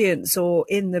audience or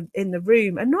in the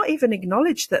room are not even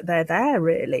acknowledged that they're there,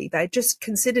 really. They're just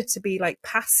considered to be like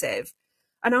passive.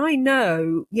 And I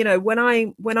know, you know, when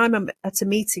I'm at a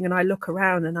meeting and I look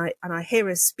around and I hear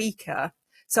a speaker.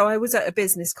 So I was at a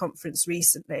business conference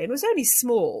recently, and it was only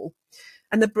small,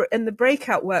 and the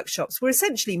breakout workshops were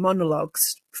essentially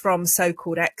monologues from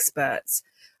so-called experts.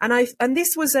 And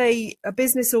this was a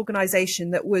business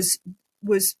organization that was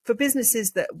for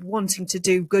businesses that wanting to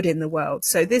do good in the world.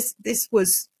 So this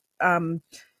was,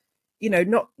 you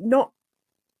know, not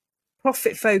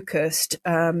profit focused.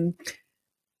 And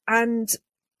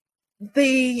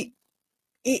it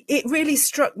really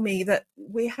struck me that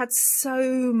we had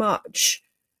so much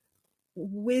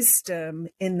wisdom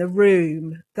in the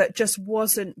room that just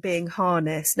wasn't being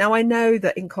harnessed. Now, I know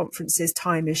that in conferences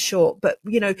time is short, but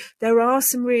you know, there are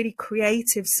some really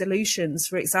creative solutions,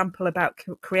 for example, about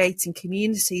creating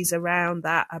communities around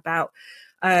that, about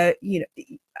you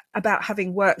know, about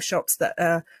having workshops that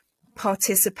are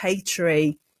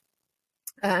participatory,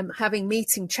 having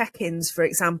meeting check-ins, for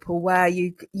example, where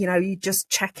you just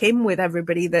check in with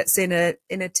everybody that's in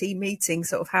a team meeting,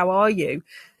 sort of, how are you?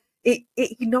 it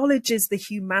acknowledges the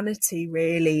humanity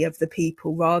really of the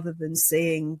people, rather than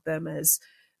seeing them as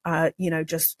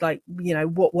just like,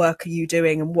 what work are you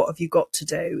doing and what have you got to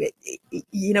do?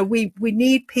 We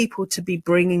need people to be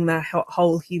bringing their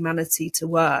whole humanity to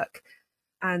work.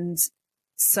 And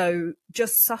so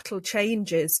just subtle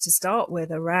changes to start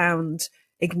with around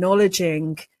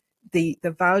acknowledging the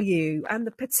value and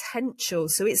the potential.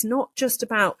 So it's not just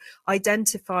about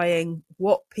identifying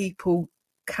what people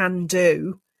can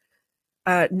do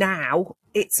now.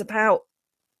 It's about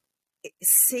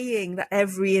seeing that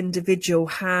every individual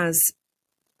has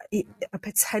a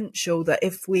potential, that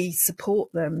if we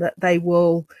support them, that they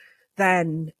will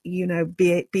then,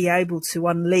 be able to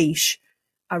unleash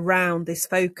around this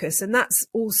focus. And that's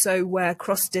also where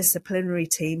cross-disciplinary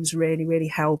teams really, really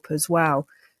help as well.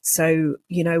 So,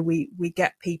 we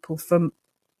get people from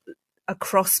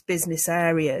across business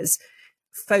areas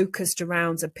focused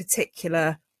around a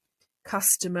particular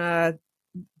customer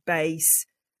base,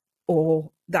 or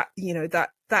that,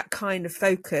 that kind of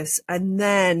focus, and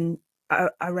then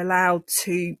are allowed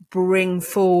to bring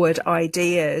forward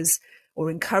ideas, or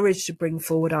encouraged to bring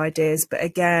forward ideas, but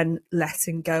again,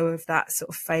 letting go of that sort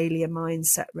of failure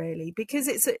mindset, really, because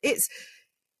it's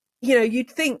you'd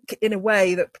think in a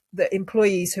way that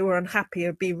employees who are unhappy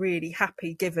would be really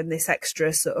happy given this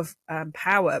extra sort of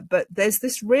power. But there's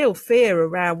this real fear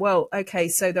around, well, okay,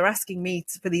 so they're asking me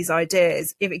for these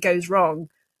ideas. If it goes wrong,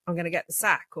 I'm going to get the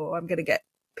sack, or I'm going to get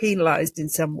penalized in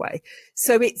some way.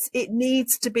 So it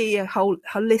needs to be a whole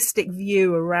holistic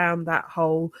view around that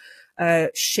whole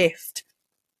shift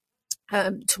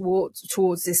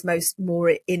towards this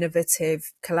more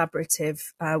innovative, collaborative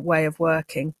way of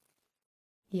working.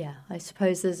 Yeah, I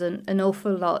suppose there's an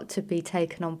awful lot to be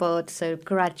taken on board, so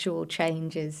gradual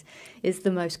change is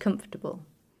the most comfortable.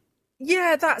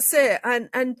 Yeah, that's it.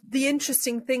 And the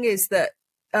interesting thing is that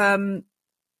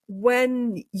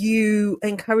when you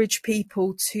encourage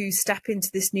people to step into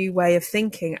this new way of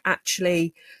thinking,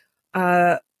 actually,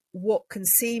 what can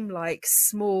seem like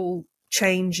small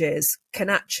changes can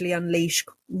actually unleash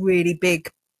really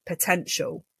big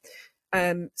potential.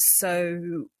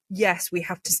 So yes, we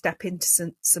have to step into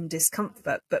some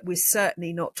discomfort, but we're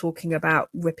certainly not talking about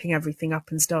ripping everything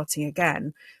up and starting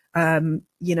again.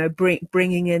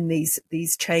 Bringing in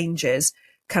these changes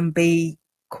can be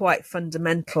quite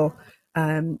fundamental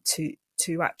to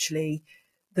actually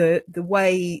the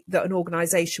way that an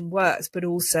organisation works, but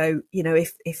also,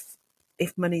 if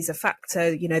money's a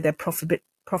factor, their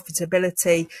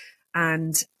profitability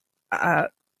and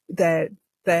their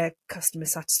customer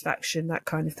satisfaction, that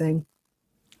kind of thing.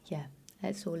 Yeah,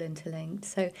 it's all interlinked.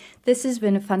 So this has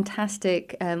been a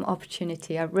fantastic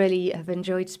opportunity. I really have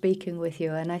enjoyed speaking with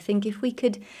you. And I think if we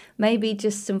could maybe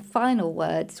just some final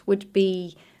words would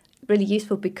be really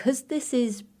useful, because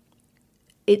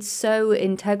it's so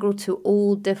integral to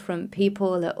all different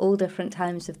people at all different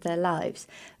times of their lives.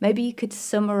 Maybe you could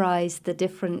summarize the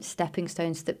different stepping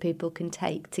stones that people can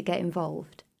take to get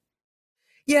involved.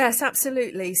 Yes,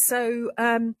 absolutely. So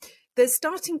the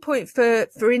starting point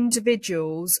for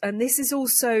individuals, and this is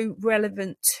also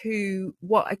relevant to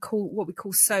what we call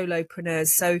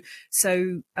solopreneurs.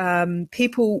 So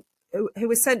people who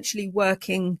are essentially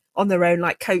working on their own,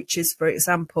 like coaches, for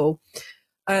example.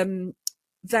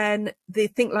 Then the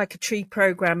Think Like a Tree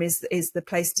program is the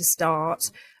place to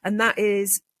start, and that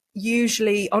is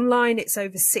usually online. It's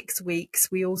over 6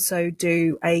 weeks. We also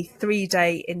do a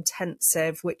 3-day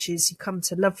intensive, which is you come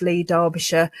to lovely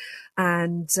Derbyshire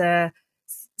and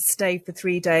stay for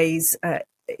 3 days.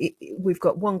 We've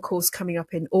got one course coming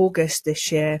up in August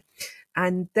this year,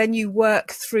 and then you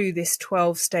work through this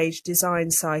 12-stage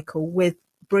design cycle with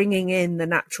bringing in the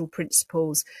natural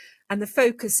principles. And the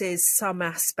focus is some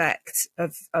aspect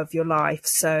of your life.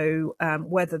 So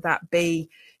whether that be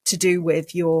to do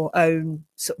with your own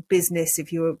sort of business,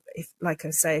 if like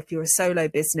I say, if you're a solo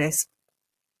business,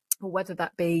 or whether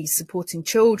that be supporting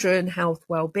children, health,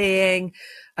 well-being,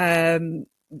 planning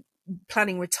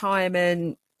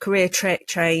retirement, career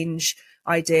change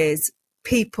ideas.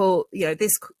 People,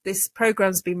 this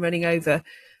program's been running over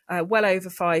well over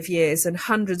 5 years, and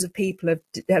hundreds of people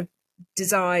have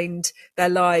designed their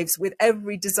lives, with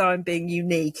every design being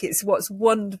unique. It's what's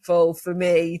wonderful for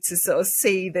me to sort of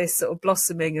see this sort of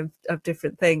blossoming of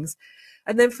different things.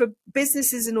 And then for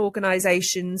businesses and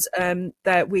organizations,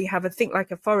 that we have a Think Like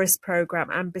a Forest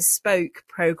program and bespoke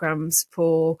programs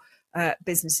for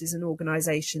businesses and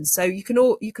organizations. So you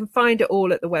can find it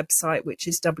all at the website, which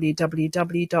is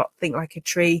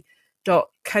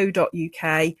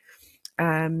www.thinklikeatree.co.uk.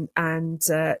 And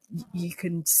you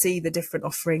can see the different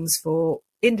offerings for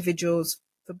individuals,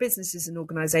 for businesses and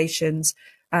organizations,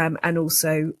 and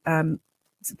also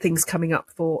things coming up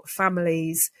for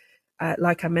families.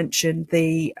 Like I mentioned,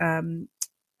 the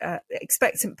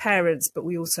expectant parents, but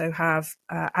we also have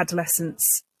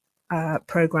adolescents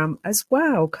program as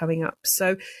well coming up.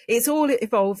 So it's all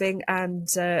evolving. And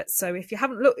so if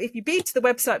you've been to the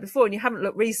website before and you haven't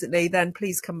looked recently, then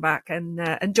please come back and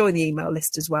join the email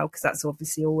list as well, because that's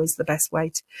obviously always the best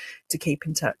way to keep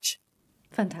in touch.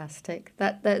 Fantastic.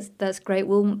 That's great.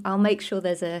 I'll make sure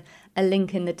there's a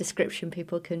link in the description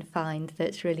people can find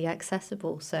that's really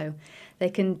accessible so they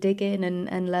can dig in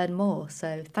and learn more.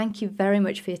 So thank you very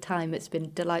much for your time. It's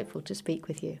been delightful to speak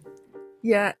with you.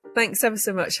 Yeah, thanks ever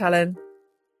so much, Helen.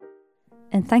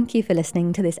 And thank you for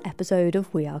listening to this episode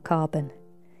of We Are Carbon.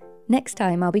 Next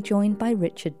time I'll be joined by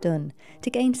Richard Dunn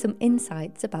to gain some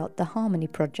insights about the Harmony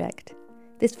Project.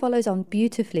 This follows on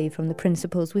beautifully from the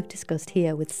principles we've discussed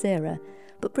here with Sarah,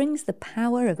 but brings the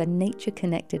power of a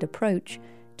nature-connected approach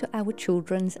to our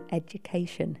children's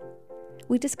education.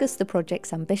 We discuss the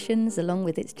project's ambitions along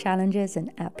with its challenges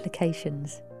and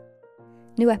applications.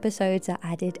 New episodes are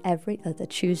added every other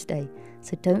Tuesday,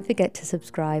 so don't forget to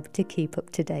subscribe to keep up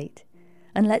to date.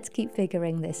 And let's keep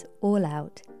figuring this all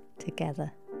out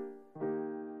together.